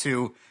trying to get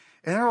to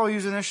and they're all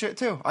using this shit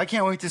too. I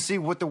can't wait to see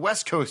what the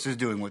West Coast is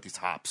doing with these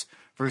hops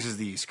versus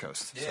the East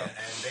Coast. Yeah,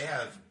 and they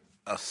have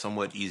a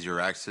somewhat easier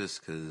access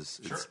because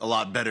it's a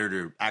lot better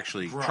to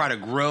actually try to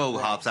grow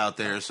hops out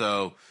there.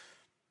 So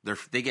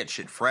they get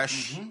shit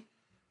fresh,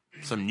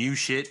 some new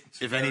shit,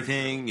 if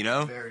anything,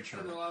 Very true.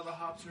 And a lot of the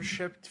hops are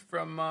shipped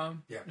from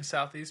the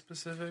Southeast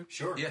Pacific.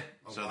 Sure. Yeah,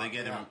 so they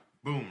get them,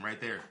 boom, right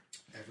there.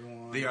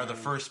 They are the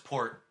first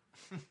port.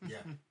 Yeah.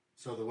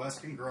 So the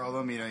West can grow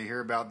them. You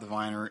hear about the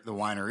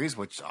wineries,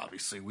 which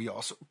obviously we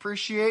also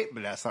appreciate,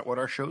 but that's not what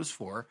our show's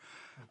for.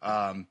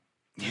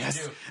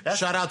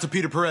 Shout out to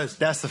Peter Perez.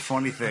 That's the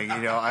funny thing.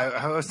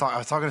 I was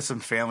talking to some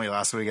family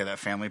last week at that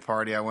family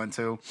party I went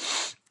to,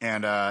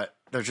 and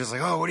they're just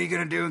like, oh, what are you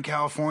going to do in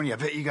California? I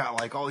bet you got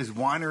like all these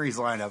wineries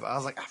lined up. I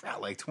was like, I've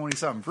got like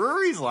 20-something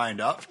breweries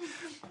lined up.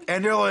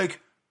 And they're like,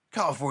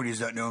 California's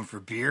not known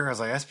for beer. I was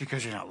like, that's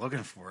because you're not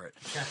looking for it.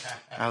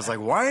 I was like,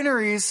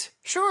 wineries,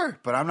 sure,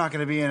 but I'm not going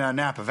to be in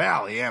Napa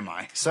Valley, am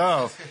I?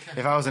 So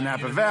if I was in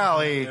Napa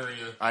Valley,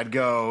 I'd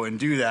go and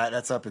do that.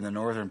 That's up in the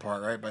northern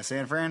part, right? By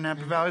San Fran,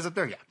 Napa Valley's up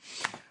there? Yeah.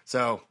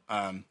 So,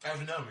 I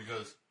haven't known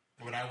because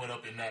when I went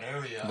up in that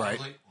area, right. I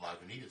was like,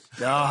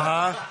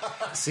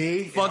 Lagunitas.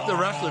 See? Fuck the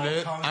rest of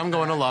it. I'm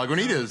going to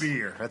Lagunitas.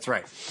 Beer. That's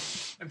right.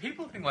 And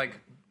people think like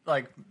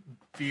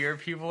beer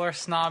people are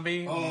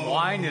snobby.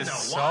 Wine is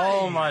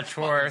so much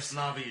worse.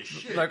 Snobby as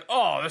shit. Like,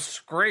 oh, this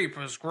grape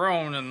was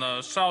grown in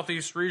the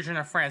southeast region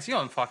of France. You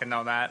don't fucking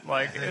know that.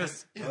 Like,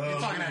 it's you're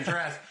talking out your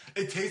ass.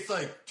 It tastes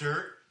like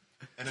dirt,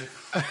 and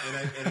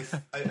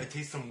I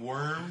taste some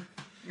worm.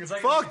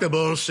 like, Fuck the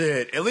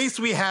bullshit. At least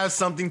we have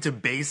something to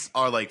base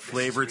our like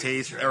flavor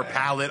taste or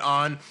palate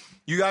on.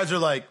 You guys are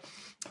like,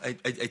 I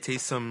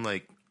taste some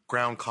like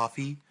ground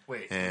coffee.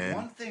 Wait, and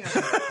one thing I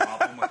have a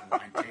problem with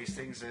wine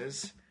tastings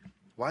is,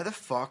 why the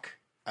fuck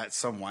at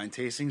some wine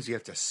tastings you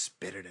have to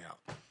spit it out?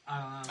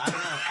 I don't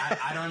know.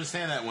 I don't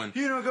understand that one.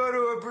 You don't go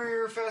to a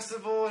beer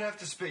festival and have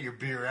to spit your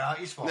beer out.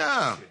 You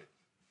swallow shit.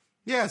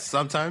 Yeah,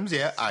 sometimes,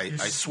 yeah. I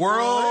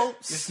swirl,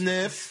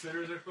 sniff.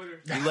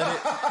 You let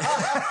it.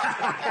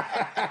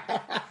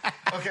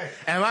 Okay.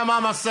 And my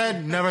mama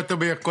said never to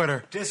be a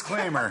quitter.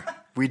 Disclaimer.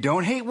 We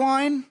don't hate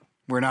wine.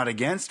 We're not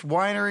against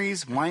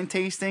wineries, wine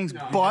tastings,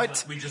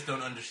 but we just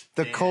don't understand.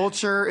 The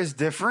culture is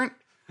different.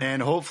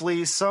 And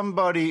hopefully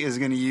somebody is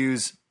going to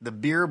use the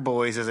Beer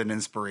Boys as an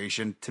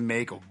inspiration to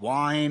make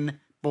wine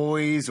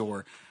boys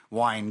or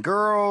wine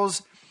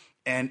girls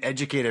and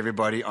educate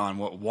everybody on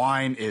what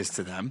wine is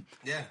to them.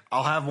 Yeah.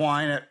 I'll have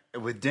wine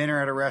with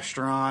dinner at a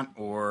restaurant,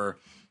 or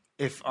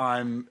if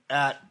I'm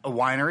at a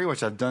winery,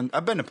 which I've been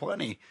to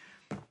plenty,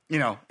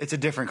 it's a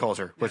different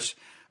culture, which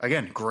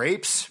again,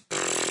 grapes,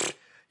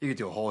 you could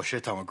do a whole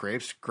shit ton with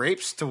grapes.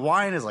 Grapes to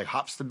wine is like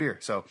hops to beer.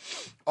 So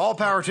all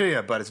power to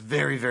you, but it's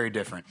very, very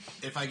different.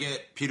 If I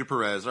get Peter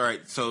Perez, all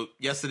right. So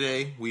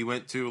yesterday we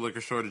went to a liquor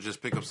store to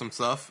just pick up some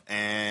stuff,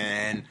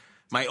 and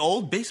my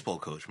old baseball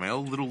coach, my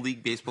old little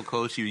league baseball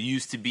coach, who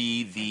used to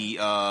be the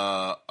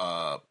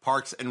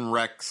Parks and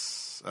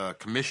Recs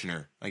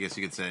commissioner, I guess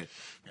you could say,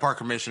 park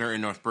commissioner in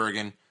North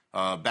Bergen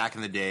back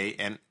in the day,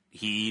 and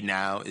he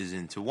now is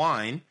into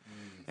wine.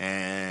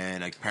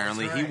 And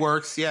apparently he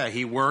works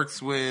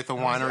with a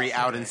winery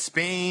out in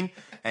Spain,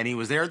 and he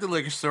was there at the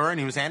liquor store, and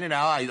he was handing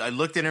out. I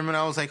looked at him, and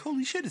I was like,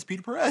 holy shit, it's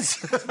Peter Perez.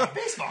 That's my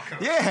baseball coach.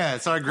 Yeah,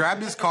 so I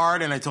grabbed his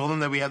card, and I told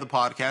him that we had the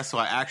podcast, so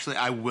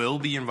I will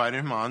be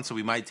inviting him on, so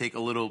we might take a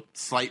little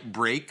slight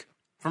break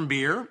from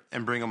beer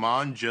and bring him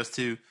on just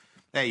to,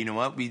 hey, you know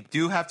what? We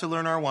do have to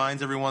learn our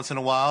wines every once in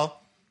a while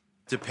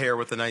to pair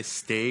with a nice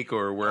steak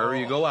or wherever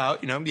you go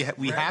out.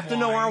 We have to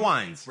know our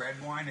wines.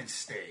 Red wine and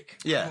steak.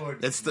 Yeah,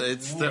 it's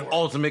the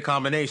ultimate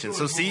combination.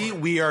 So see,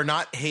 we are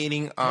not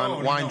hating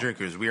on wine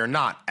drinkers. We are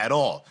not at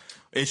all.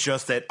 It's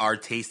just that our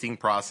tasting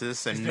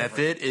process and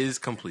method is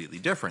completely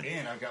different.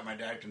 And I've got my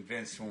dad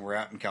convinced when we're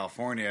out in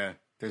California,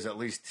 there's at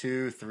least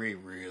 2-3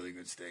 really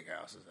good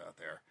steakhouses out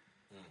there.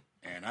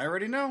 And I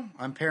already know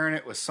I'm pairing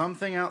it with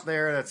something out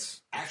there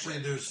that's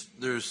actually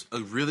there's a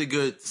really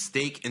good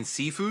steak and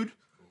seafood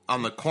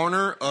on the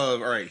corner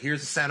of. All right, here's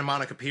the Santa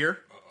Monica Pier.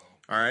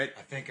 All right,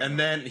 and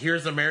then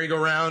here's the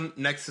merry-go-round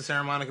next to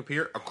Santa Monica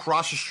Pier.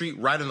 Across the street,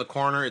 right in the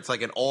corner, it's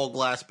like an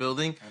all-glass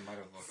building.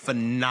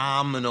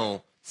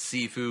 Phenomenal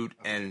seafood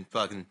and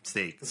fucking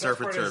steak, surf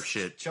and turf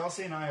shit.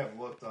 Chelsea and I have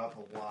looked up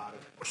a lot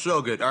of.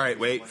 So good. All right,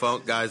 wait,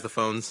 guys, the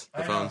phones.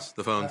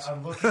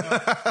 I'm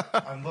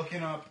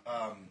looking up.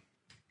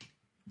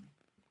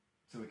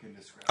 So we can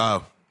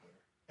describe.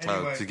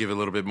 Anyway. To give it a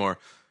little bit more.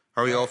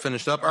 Are we all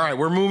finished up? All right,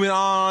 we're moving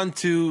on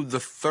to the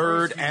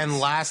third and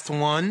last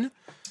one.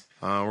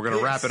 We're going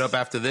to wrap it up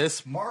after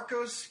this.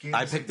 Marcos gave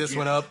I picked this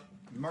one up.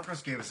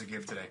 Marcos gave us a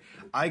gift today.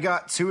 I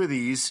got 2 of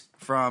these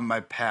from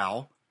my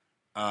pal.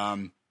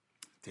 Damn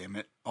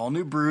it. All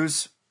New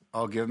Brews.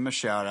 I'll give him a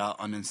shout out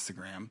on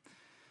Instagram.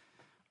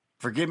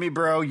 Forgive me,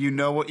 bro. You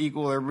know what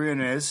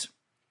Equilibrium is.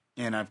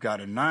 And I've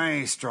got a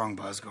nice strong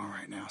buzz going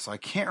right now. So I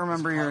can't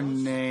remember your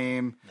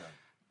name.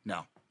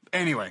 No.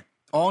 Anyway,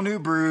 All New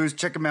Brews.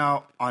 Check him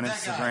out on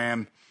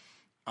Instagram.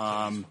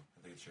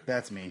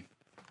 That's me.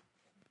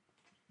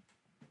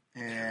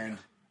 And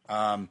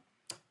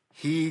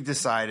he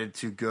decided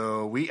to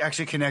go. We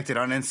actually connected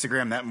on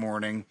Instagram that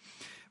morning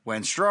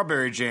when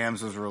Strawberry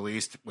Jams was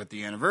released with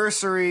the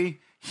anniversary.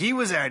 He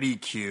was at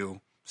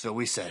EQ. So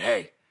we said,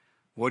 hey,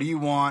 what do you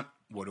want?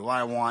 What do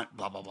I want?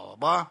 Blah, blah, blah, blah,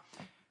 blah.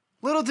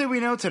 Little did we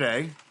know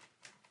today,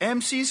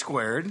 MC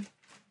Squared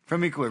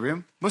from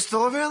Equilibrium was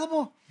still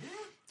available.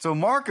 So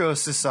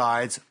Marcos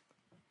decides,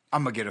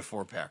 I'm going to get a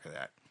 4-pack of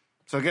that.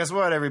 So guess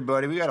what,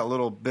 everybody? We got a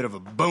little bit of a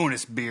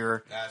bonus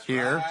beer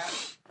here.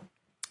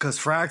 Because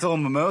Fractal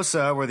and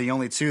Mimosa were the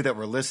only 2 that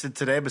were listed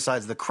today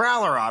besides the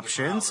Crowler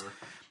options.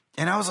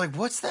 And I was like,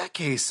 what's that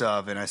case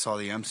of? And I saw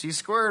the MC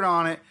Squared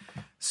on it.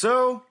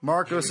 So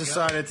Marcos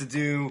decided to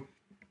do...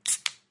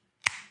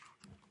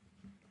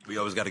 We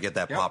always got to get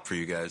that pop for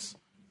you guys.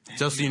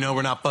 Just so you know,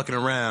 we're not fucking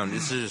around.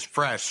 This is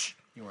fresh.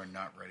 You are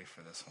not ready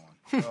for this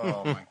one.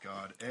 Oh, my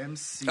God.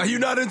 MC... Are you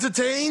not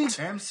entertained?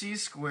 MC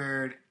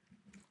Squared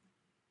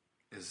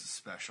is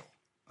special.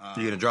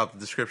 You going to drop the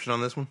description on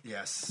this one?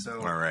 Yes.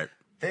 So all right.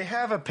 They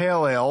have a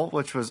pale ale,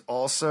 which was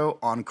also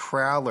on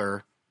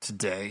Crowler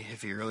today,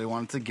 if you really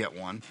wanted to get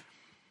one.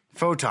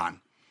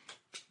 Photon.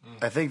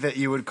 I think that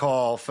you would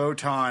call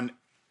Photon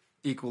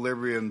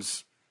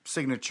Equilibrium's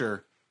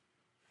signature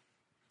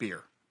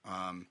beer.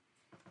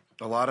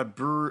 A lot of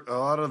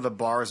the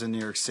bars in New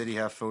York City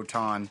have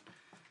Photon,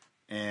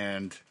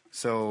 and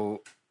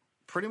so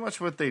pretty much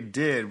what they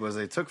did was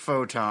they took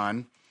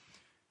Photon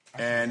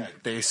and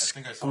they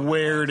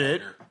squared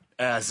it,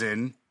 as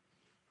in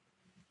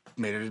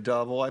made it a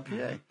double IPA.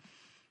 Mm-hmm.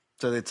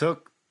 So they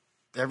took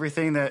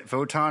everything that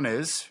Photon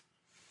is,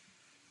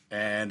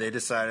 and they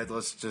decided,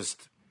 let's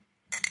just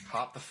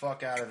hop the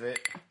fuck out of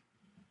it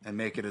and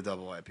make it a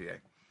double IPA.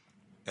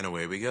 And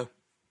away we go.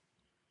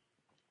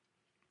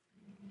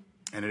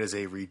 And it is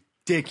a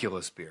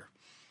ridiculous beer.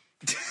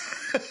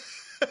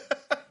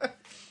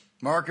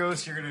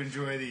 Marcos, you're going to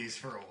enjoy these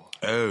for a while.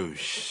 Oh,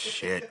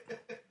 shit.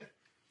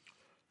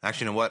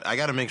 Actually, you know what? I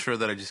got to make sure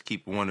that I just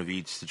keep one of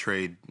each to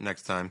trade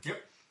next time.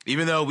 Yep.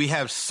 Even though we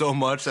have so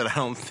much that I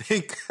don't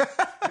think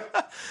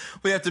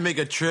we have to make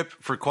a trip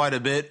for quite a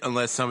bit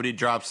unless somebody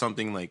drops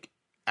something like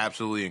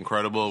absolutely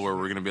incredible where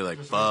we're going to be like,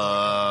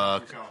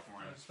 fuck.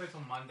 Just wait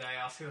till Monday.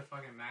 I'll see the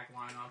fucking Mac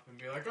line up and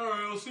be like, all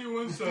right, I'll see you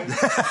Wednesday.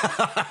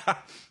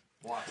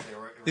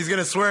 He's going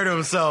to swear to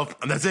himself.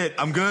 That's it.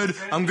 I'm good.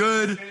 I'm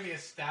good. It's going to be a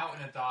stout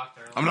and a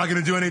doctor. I'm not going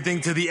to do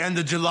anything to the end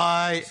of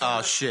July. So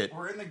oh, shit.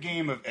 We're in the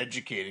game of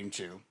educating,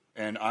 too.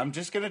 And I'm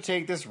just going to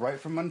take this right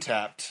from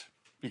Untapped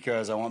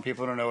because I want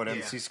people to know what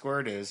MC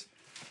Squared is.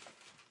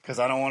 Because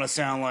I don't want to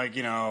sound like,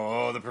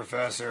 the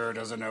professor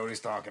doesn't know what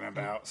he's talking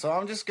about. So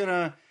I'm just going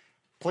to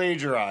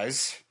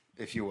plagiarize,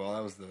 if you will.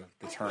 That was the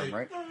term,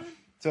 right?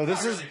 So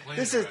this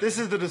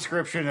is the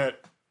description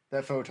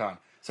that Photon.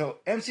 So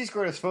MC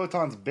Squared is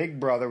Photon's big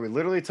brother. We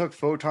literally took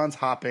Photon's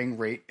hopping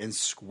rate and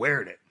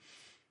squared it.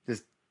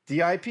 This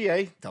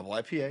DIPA, double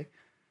IPA,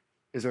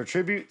 is our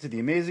tribute to the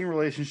amazing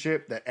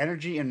relationship that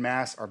energy and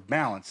mass are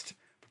balanced,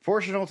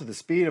 proportional to the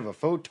speed of a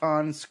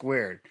photon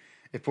squared.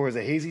 It pours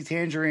a hazy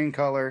tangerine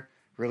color,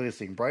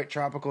 releasing bright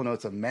tropical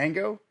notes of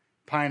mango,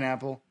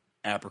 pineapple,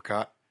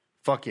 apricot.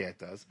 Fuck yeah, it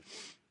does.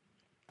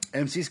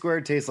 MC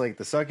Squared tastes like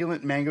the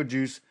succulent mango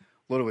juice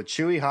loaded with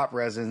chewy hop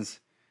resins.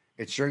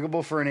 It's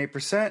drinkable for an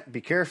 8%.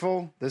 Be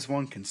careful. This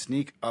one can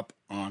sneak up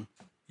on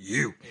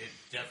you.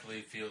 It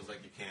definitely feels like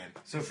you can.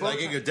 So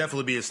it could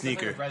definitely be a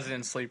sneaker. Like a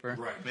resident sleeper.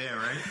 Right. Yeah,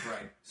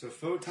 Right. So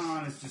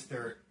Photon is just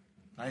their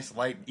nice,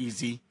 light,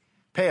 easy,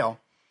 pale.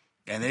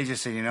 And they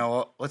just said, you know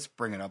what? Let's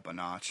bring it up a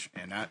notch.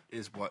 And that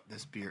is what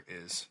this beer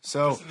is.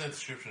 So, just in that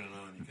description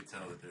alone, you can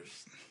tell that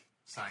there's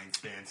science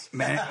fans.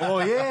 Man,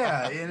 well,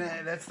 yeah.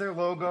 And that's their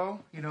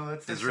logo.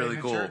 That's their really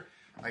signature.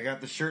 cool. I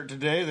got the shirt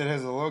today that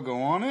has a logo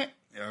on it.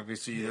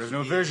 Obviously, there's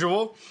no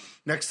visual.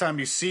 Next time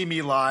you see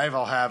me live,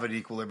 I'll have an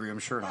Equilibrium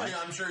shirt on. Oh, yeah,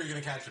 I'm sure you're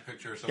going to catch a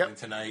picture or something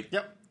tonight.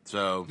 Yep.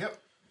 So. Yep.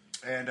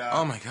 And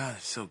oh my God,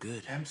 it's so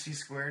good. MC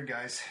squared,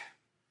 guys.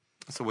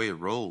 That's the way it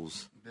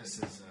rolls. This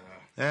is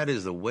that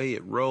is the way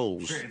it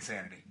rolls. Straight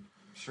insanity.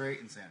 Straight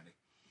insanity.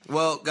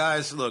 Well,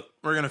 guys, look,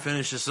 we're gonna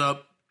finish this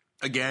up.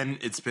 Again,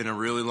 it's been a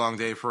really long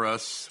day for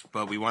us,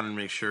 but we wanted to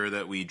make sure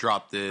that we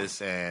drop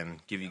this and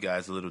give you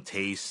guys a little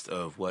taste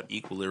of what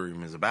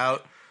Equilibrium is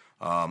about.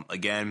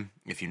 Again,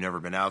 if you've never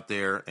been out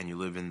there and you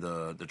live in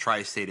the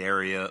tri-state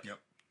area,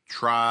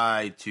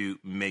 try to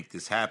make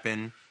this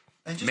happen.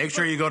 Make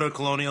sure you go to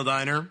Colonial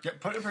Diner. Yeah,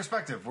 put it in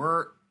perspective.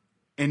 We're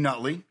in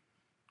Nutley,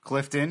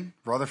 Clifton,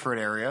 Rutherford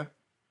area.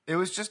 It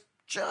was just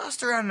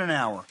around an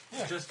hour.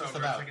 Yeah, just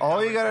about.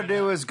 All you got to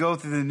do is go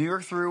through the New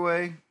York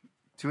Thruway,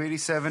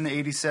 287 to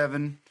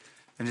 87,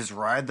 and just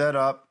ride that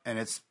up. And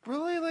it's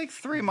really like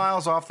 3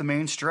 miles off the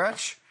main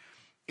stretch.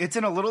 It's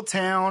in a little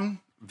town,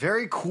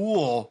 very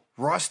cool,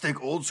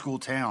 rustic, old school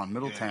town,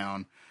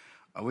 Middletown.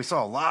 We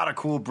saw a lot of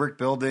cool brick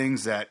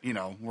buildings that,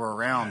 were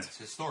around. Yeah, it's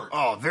historic.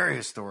 Oh, very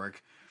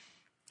historic.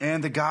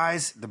 And the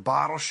guys, the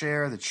bottle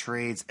share, the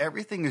trades,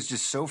 everything is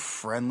just so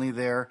friendly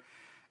there.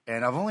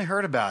 And I've only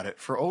heard about it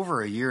for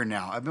over a year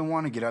now. I've been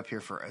wanting to get up here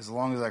for as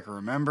long as I can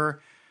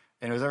remember.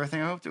 And it was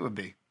everything I hoped it would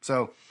be.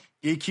 So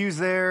EQ's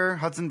there.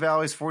 Hudson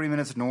Valley's 40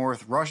 minutes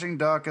north. Rushing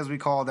Duck, as we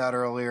called out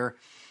earlier.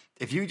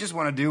 If you just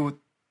want to do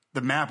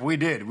the map we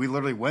did, we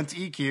literally went to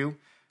EQ,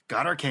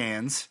 got our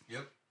cans,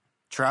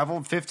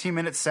 traveled 15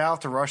 minutes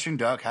south to Rushing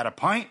Duck, had a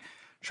pint,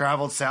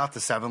 traveled south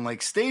to Seven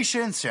Lakes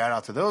Station. Shout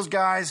out to those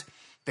guys.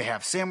 They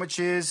have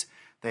sandwiches.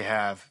 They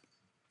have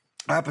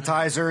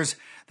appetizers.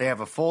 They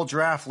have a full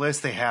draft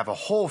list. They have a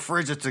whole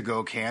fridge of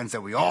to-go cans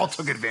that we all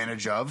took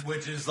advantage of.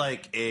 Which is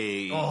like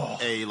a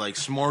like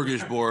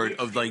smorgasbord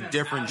of like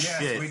different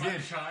shit. We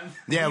did.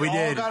 Yeah, we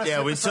did.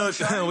 Yeah, we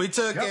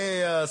took Yep.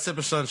 a sip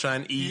of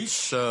sunshine each,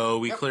 so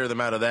we clear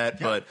them out of that.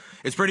 But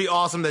it's pretty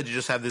awesome that you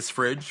just have this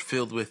fridge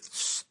filled with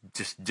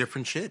just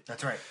different shit.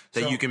 That's right.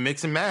 That you can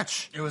mix and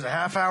match. It was a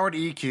half hour to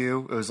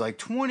EQ. It was like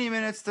 20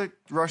 minutes to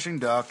Rushing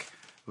Duck.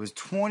 It was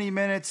 20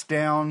 minutes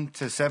down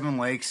to Seven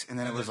Lakes, and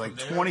then it was like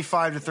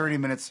 25 to 30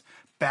 minutes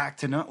back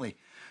to Nutley.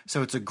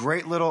 So it's a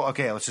great little,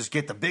 okay, let's just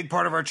get the big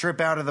part of our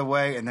trip out of the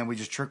way, and then we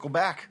just trickle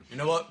back. You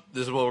know what?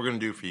 This is what we're going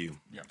to do for you.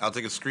 Yep. I'll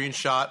take a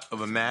screenshot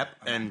of a map,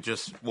 and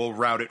we'll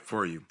route it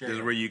for you. This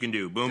is where you can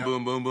do boom,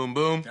 boom, boom, boom,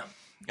 boom,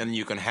 and then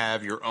you can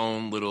have your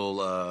own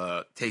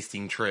little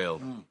tasting trail.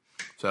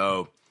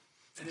 So,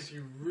 and if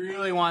you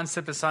really want a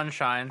sip of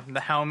sunshine, the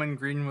Helm in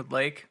Greenwood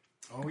Lake.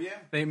 Oh, yeah.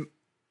 They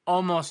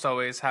almost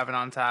always have it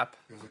on tap.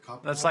 There's a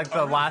couple. That's like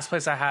the last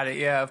place I had it.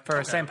 Yeah,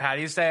 for St.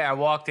 Patty's Day, I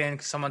walked in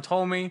because someone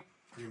told me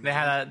they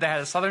had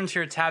a Southern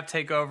Tier Tap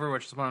Takeover,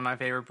 which is one of my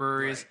favorite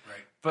breweries.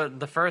 Right. But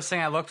the first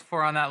thing I looked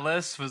for on that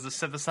list was the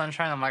Sip of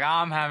Sunshine. I'm like,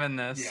 I'm having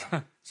this.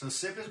 Yeah. So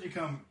Sip has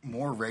become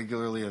more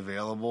regularly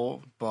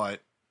available,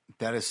 but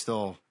that is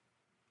still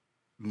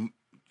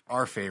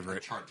our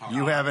favorite.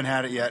 You haven't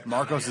had it yet.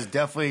 Marcos is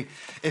definitely.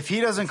 If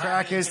he doesn't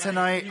crack his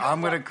tonight,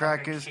 I'm going to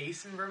crack his.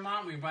 Case in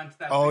Vermont, we went to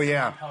that. Oh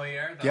yeah.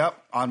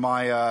 Yep. On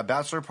my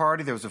bachelor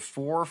party, there was a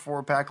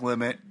 4-pack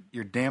limit.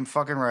 You're damn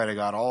fucking right. I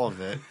got all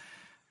of it.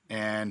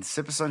 And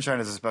Sip of Sunshine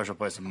is a special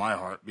place in my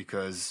heart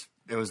because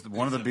it was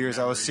one of the beers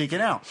I was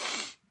seeking out.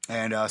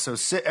 And so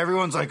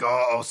everyone's like,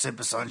 "Oh, Sip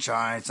of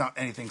Sunshine. It's not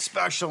anything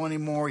special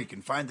anymore. You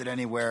can find it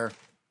anywhere."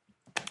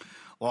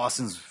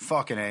 Lawson's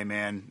fucking A,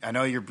 man. I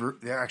know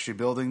they're actually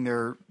building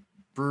their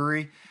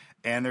brewery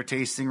and their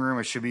tasting room.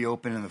 It should be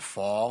open in the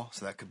fall,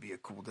 so that could be a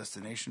cool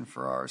destination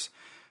for ours.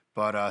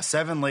 But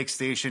Seven Lakes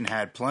Station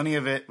had plenty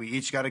of it. We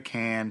each got a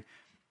can.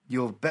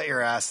 You'll bet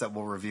your ass that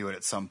we'll review it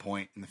at some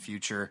point in the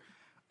future.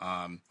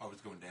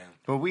 It's going down.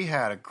 But we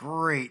had a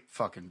great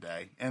fucking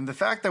day. And the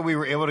fact that we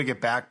were able to get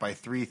back by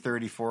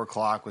 3:30, 4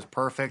 o'clock was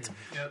perfect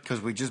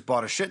because we just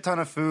bought a shit ton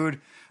of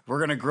food. We're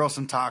going to grill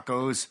some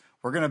tacos.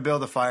 We're going to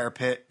build a fire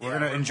pit. We're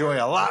going to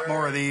enjoy a lot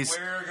more of these.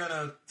 We're going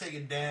to take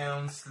it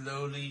down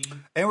slowly.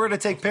 And we're going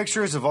to take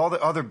pictures of all the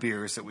other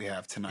beers that we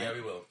have tonight. Yeah, we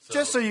will.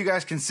 Just so you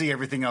guys can see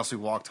everything else we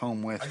walked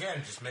home with. Again,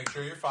 just make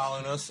sure you're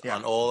following us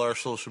on all our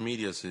social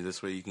media so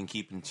this way you can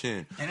keep in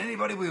tune. And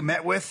anybody we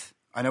met with,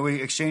 I know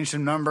we exchanged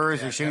some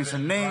numbers, exchanged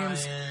some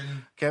names.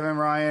 Kevin,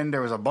 Ryan,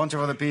 there was a bunch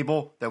of other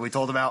people that we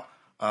told about.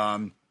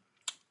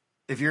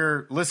 If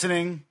you're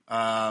listening,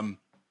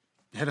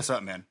 hit us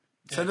up, man.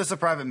 Send us a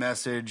private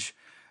message.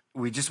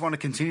 We just want to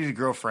continue to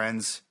grow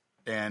friends,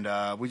 and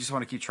we just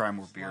want to keep trying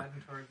more beer.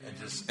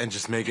 And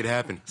just make it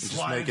happen.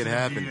 Just make it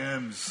happen.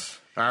 DMs.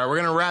 All right, we're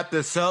going to wrap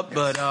this up,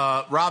 but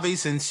Robbie,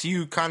 since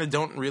you kind of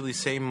don't really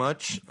say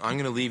much, I'm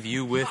going to leave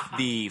you with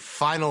the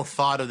final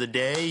thought of the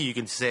day. You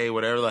can say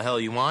whatever the hell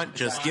you want.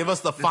 Just give us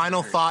the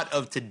final thought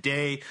of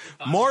today,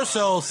 more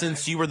so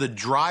since you were the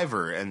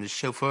driver and the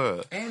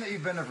chauffeur. And that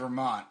you've been to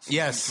Vermont. So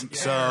yes,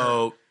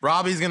 so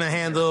Robbie's going to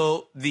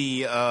handle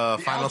the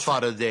final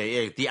thought of the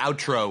day, the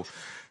outro.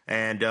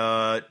 And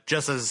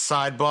just as a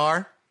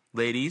sidebar,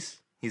 ladies,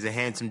 he's a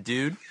handsome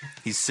dude.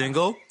 He's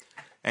single,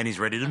 and he's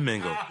ready to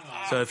mingle.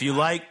 So if you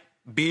like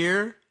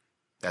beer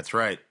That's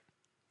right.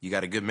 You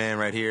got a good man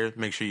right here.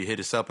 Make sure you hit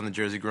us up on the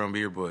Jersey Grown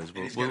Beer Boys.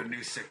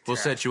 We'll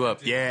set you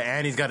up. Yeah,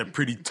 and he's got a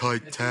pretty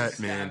tight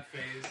tat, man.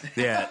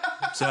 Yeah.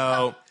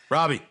 So,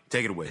 Robbie,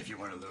 take it away. If you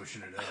want to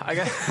lotion it up.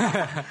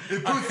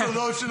 It puts the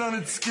lotion on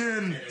its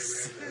skin.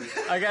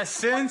 I guess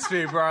since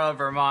we brought up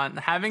Vermont,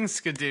 having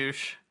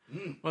Skadoosh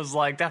was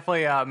like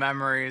definitely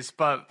memories,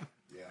 but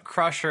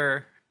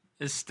Crusher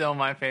is still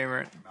my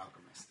favorite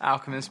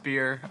Alchemist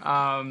beer.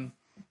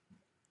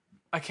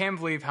 I can't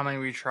believe how many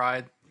we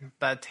tried.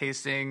 That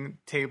tasting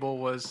table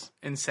was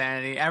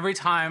insanity. Every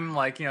time,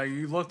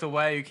 you looked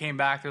away, you came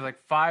back, there's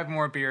 5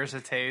 more beers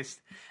to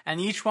taste, and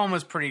each one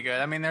was pretty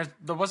good. I mean, there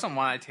wasn't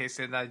one I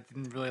tasted that I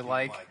didn't really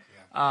like.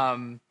 I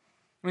mean,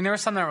 there were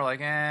some that were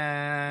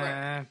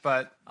right.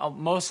 But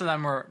most of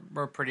them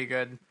were pretty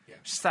good. Yeah.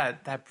 Just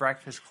that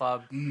Breakfast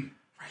Club.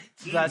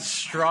 Right. That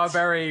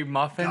strawberry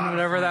muffin,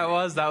 whatever that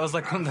was one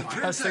of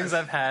the best things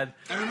I've had.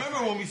 I remember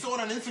when we saw it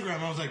on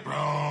Instagram, I was like,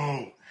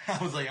 bro... I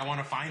was like, I want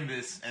to find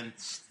this, and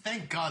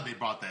thank God they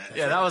brought that.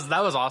 Yeah, that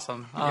was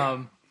awesome.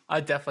 Yeah.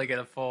 I'd definitely get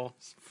a full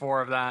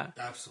 4 of that.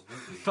 Absolutely.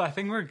 But I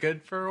think we're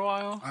good for a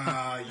while.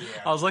 Yeah.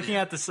 I was looking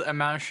at this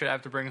amount of shit I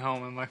have to bring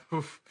home, and I'm like,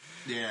 oof.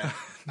 Yeah.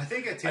 I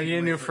think I need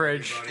a new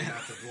fridge.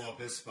 Not to blow up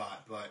his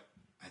spot, but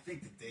I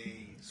think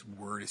today's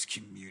word is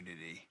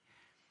community.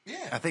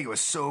 Yeah. I think it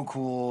was so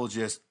cool,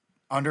 just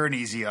under an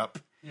easy up.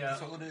 Yeah.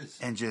 That's all it is.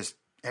 And just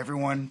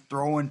everyone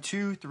throwing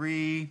 2,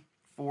 3,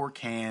 4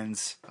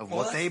 cans of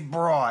what they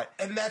brought.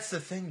 And that's the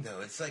thing, though.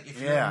 It's like, if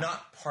you're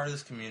not part of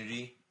this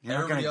community,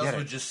 everybody else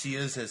would just see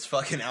us as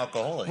fucking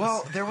alcoholics.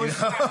 Well, there was...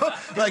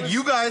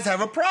 you guys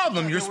have a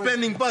problem. You're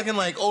spending fucking,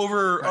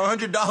 over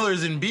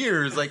 $100 in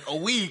beers, a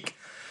week.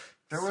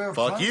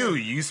 Fuck you.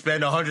 You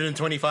spend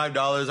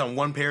 $125 on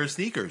 1 pair of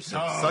sneakers.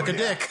 Suck a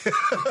dick.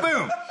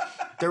 Boom.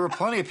 There were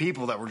plenty of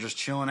people that were just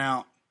chilling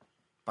out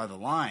by the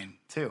line,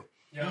 too.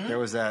 Yeah. There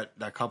was that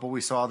couple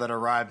we saw that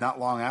arrived not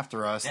long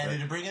after us. Yeah,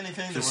 didn't bring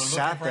anything. Just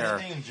sat there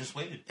and just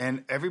waited.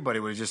 And everybody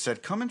would have just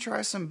said, come and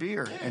try some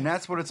beer. Yeah. And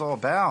that's what it's all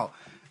about.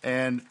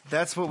 And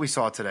that's what we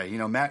saw today.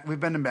 We've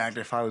been to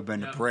Magnify, we've been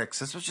to Bricks.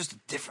 This was just a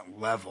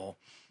different level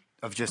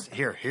of just,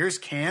 here's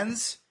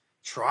cans,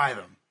 try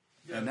them.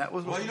 Yeah. And that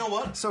was you know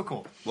what? So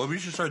cool. What we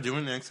should start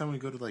doing next time we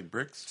go to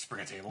Bricks? Just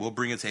bring a table. We'll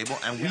bring a table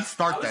and we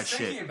start that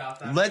shit. About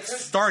that.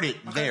 Let's start it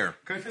there.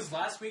 Because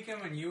last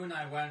weekend when you and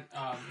I went,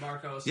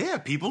 Marcos,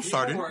 people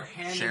started were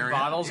handing sharing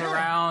bottles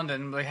around,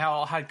 and they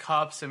all had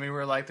cups, and we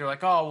were like, they're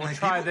like, oh, we'll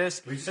try this.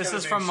 This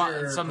is from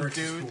some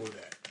dude.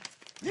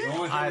 The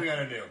only thing we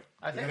gotta do.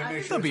 I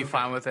think they'll be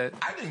fine with it.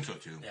 I think so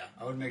too. Yeah,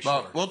 I would make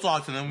sure. But we'll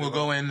talk to them. We'll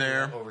go in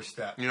there.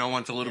 Overstep.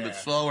 Once a little bit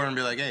slower and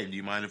be like, hey, do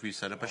you mind if we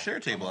set up a share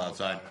table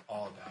outside?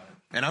 All about it.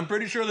 And I'm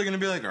pretty sure they're going to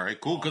be like, all right,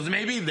 cool. Because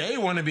maybe they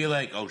want to be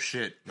like, oh,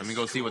 shit, let me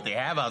go see what they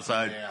have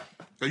outside. Yeah.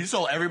 So you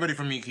saw everybody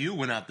from EQ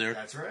went out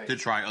there to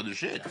try other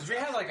shit. Because we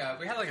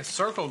had a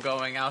circle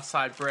going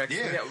outside Bricks.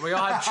 Yeah. We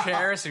all had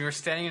chairs, and we were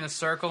standing in a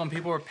circle, and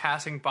people were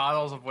passing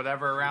bottles of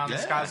whatever around. Yeah.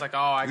 This guy's like,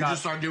 we just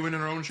started doing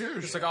our own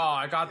chairs. Just like,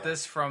 I got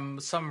this from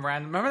some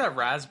random... Remember that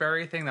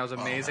raspberry thing? That was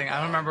amazing. I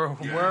don't remember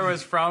where it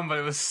was from, but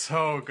it was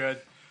so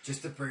good.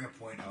 Just to bring a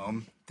point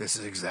home, this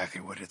is exactly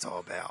what it's all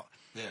about.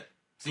 Yeah.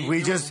 See, we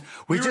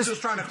were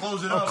just trying to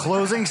close it up. A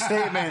closing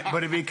statement,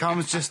 but it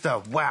becomes just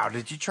a wow.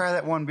 Did you try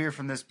that one beer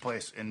from this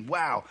place? And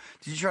wow,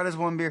 did you try this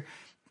one beer?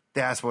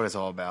 That's what it's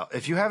all about.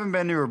 If you haven't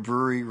been to a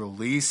brewery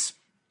release,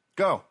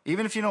 go.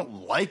 Even if you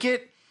don't like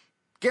it,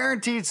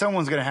 guaranteed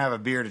someone's going to have a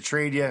beer to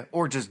trade you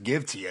or just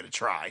give to you to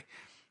try.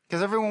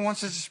 Because everyone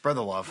wants to just spread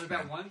the love.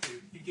 That one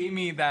dude, he gave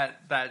me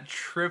that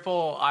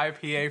triple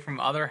IPA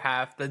from Other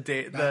Half, the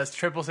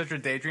triple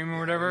Citra Daydream or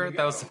whatever.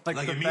 That was like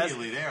the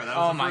immediately best. There. That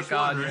was my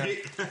god! One,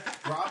 right?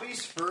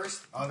 Robbie's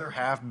first Other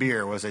Half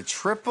beer was a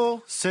triple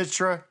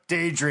Citra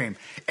Daydream.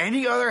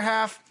 Any Other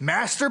Half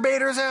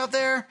masturbators out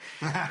there?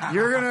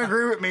 You're gonna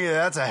agree with me that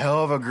that's a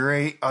hell of a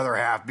great Other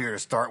Half beer to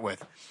start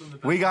with.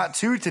 We got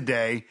 2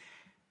 today.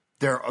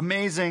 They're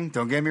amazing.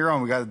 Don't get me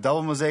wrong. We got the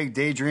Double Mosaic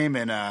Daydream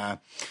and.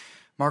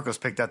 Marcos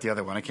picked out the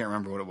other one. I can't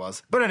remember what it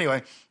was. But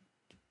anyway,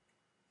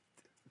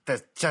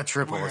 that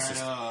triple was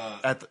just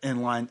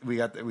in line.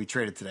 We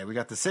traded today. We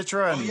got the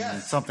Citra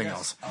and something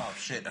else. Oh,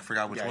 shit. I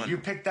forgot which one. You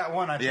picked that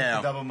one. I picked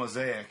the Double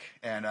Mosaic.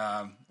 And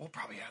we'll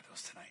probably have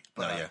those tonight.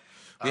 But,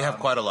 we have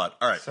quite a lot.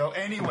 All right. So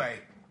anyway,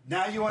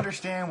 now you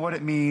understand what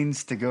it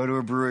means to go to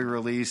a brewery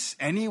release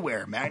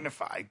anywhere.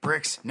 Magnify,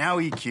 Bricks, now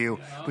EQ.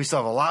 Yeah. We still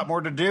have a lot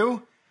more to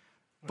do.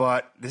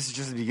 But this is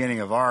just the beginning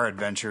of our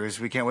adventures.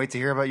 We can't wait to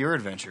hear about your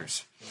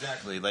adventures.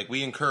 Exactly.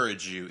 We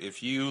encourage you.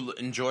 If you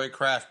enjoy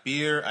craft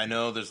beer, I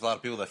know there's a lot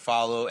of people that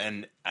follow,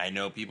 and I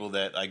know people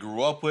that I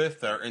grew up with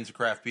that are into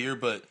craft beer,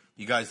 but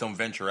you guys don't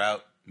venture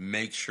out.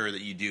 Make sure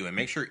that you do. And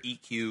make sure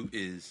EQ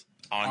is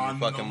on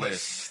your fucking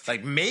list.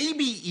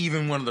 Maybe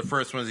even one of the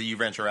first ones that you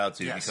venture out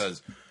to,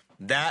 because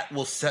that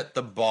will set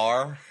the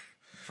bar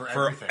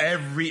for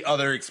every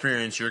other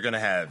experience you're going to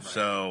have.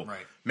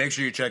 Make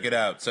sure you check it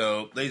out.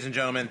 So, ladies and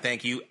gentlemen,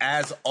 thank you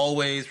as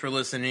always for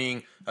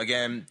listening.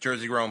 Again,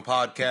 Jersey Grown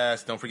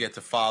Podcast. Don't forget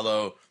to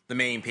follow the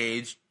main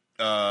page,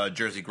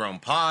 Jersey Grown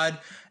Pod.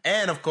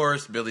 And, of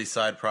course, Billy's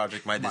side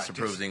project, My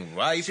Disapproving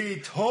Wife. She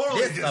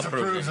totally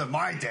disapproves of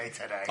my day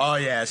today. Oh,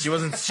 yeah. She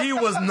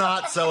was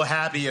not so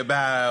happy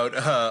about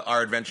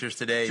our adventures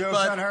today. Joke's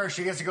on her.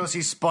 She gets to go see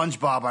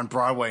SpongeBob on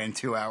Broadway in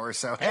 2 hours.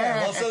 So,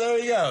 yeah, well, so there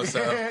you go.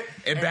 So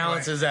it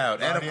balances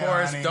out. And, of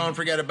course, don't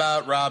forget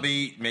about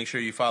Robbie. Make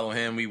sure you follow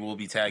him. We will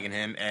be tagging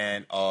him.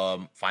 And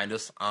find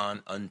us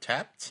on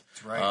Untapped.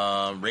 That's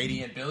right.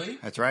 Radiant Billy.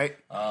 That's right.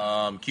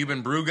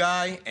 Cuban Brew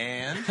Guy.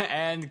 And...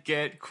 and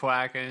Get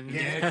Quackin'.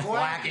 Get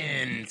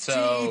Quackin'.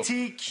 So...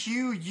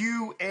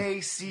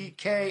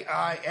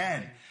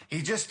 TTQUACKIN.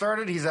 He just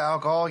started. He's an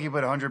alcoholic. He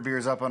put 100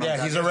 beers up on him.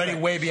 Yeah, he's already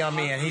way beyond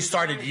me, and he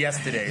started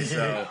yesterday.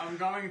 So I'm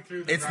going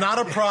through. It's not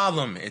a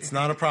problem. It's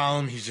not a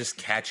problem. He's just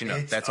catching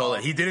up. That's all.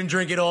 He didn't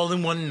drink it all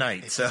in one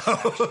night. So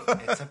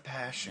it's a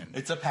passion.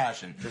 It's a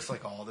passion. Just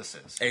like all this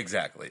is.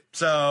 Exactly.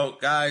 So,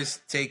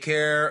 guys, take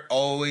care.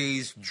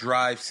 Always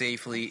drive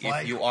safely.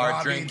 Like if you are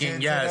Robbie drinking,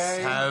 did yes,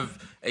 today.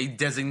 have a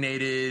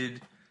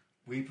designated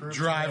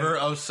driver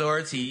of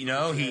sorts. He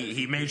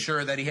made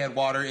sure that he had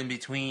water in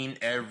between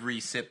every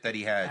sip that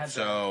he had.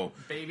 So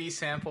baby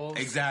samples.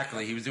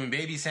 Exactly. He was doing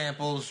baby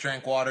samples,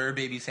 drank water,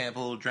 baby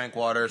sample, drank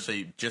water. So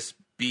you just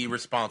be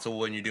responsible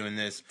when you're doing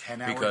this.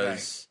 10-hour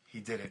because day. He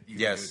did it. You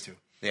yes. can do it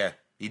too. Yeah,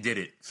 he did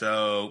it.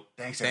 So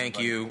thank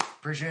everybody. You.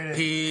 Appreciate it.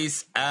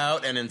 Peace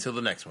out, and until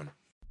the next one.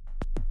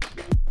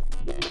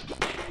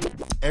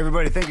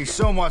 Everybody, thank you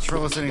so much for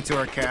listening to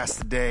our cast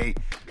today.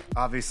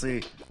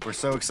 Obviously, we're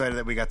so excited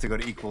that we got to go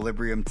to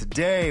Equilibrium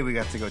today. We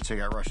got to go check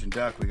out Russian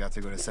Duck. We got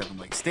to go to Seven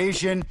Lake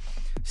Station.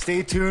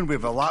 Stay tuned. We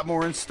have a lot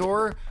more in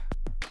store.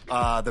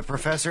 The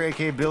Professor,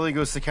 a.k.a. Billy,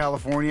 goes to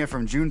California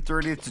from June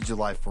 30th to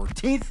July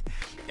 14th.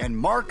 And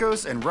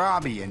Marcos and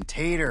Robbie and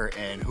Tater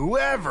and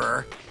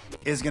whoever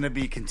is going to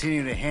be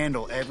continuing to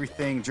handle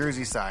everything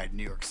Jersey side,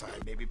 New York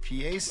side, maybe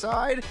PA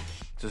side.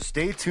 So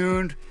stay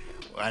tuned.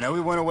 I know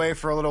we went away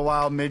for a little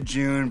while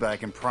mid-June, but I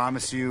can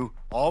promise you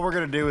all we're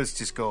going to do is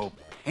just go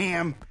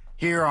ham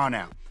here on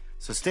out.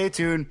 So stay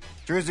tuned.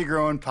 Jersey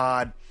Growing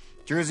Pod,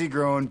 Jersey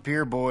Growing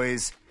Beer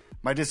Boys,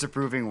 My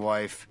Disapproving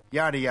Wife,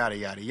 yada, yada,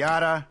 yada,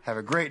 yada. Have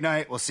a great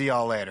night. We'll see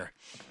y'all later.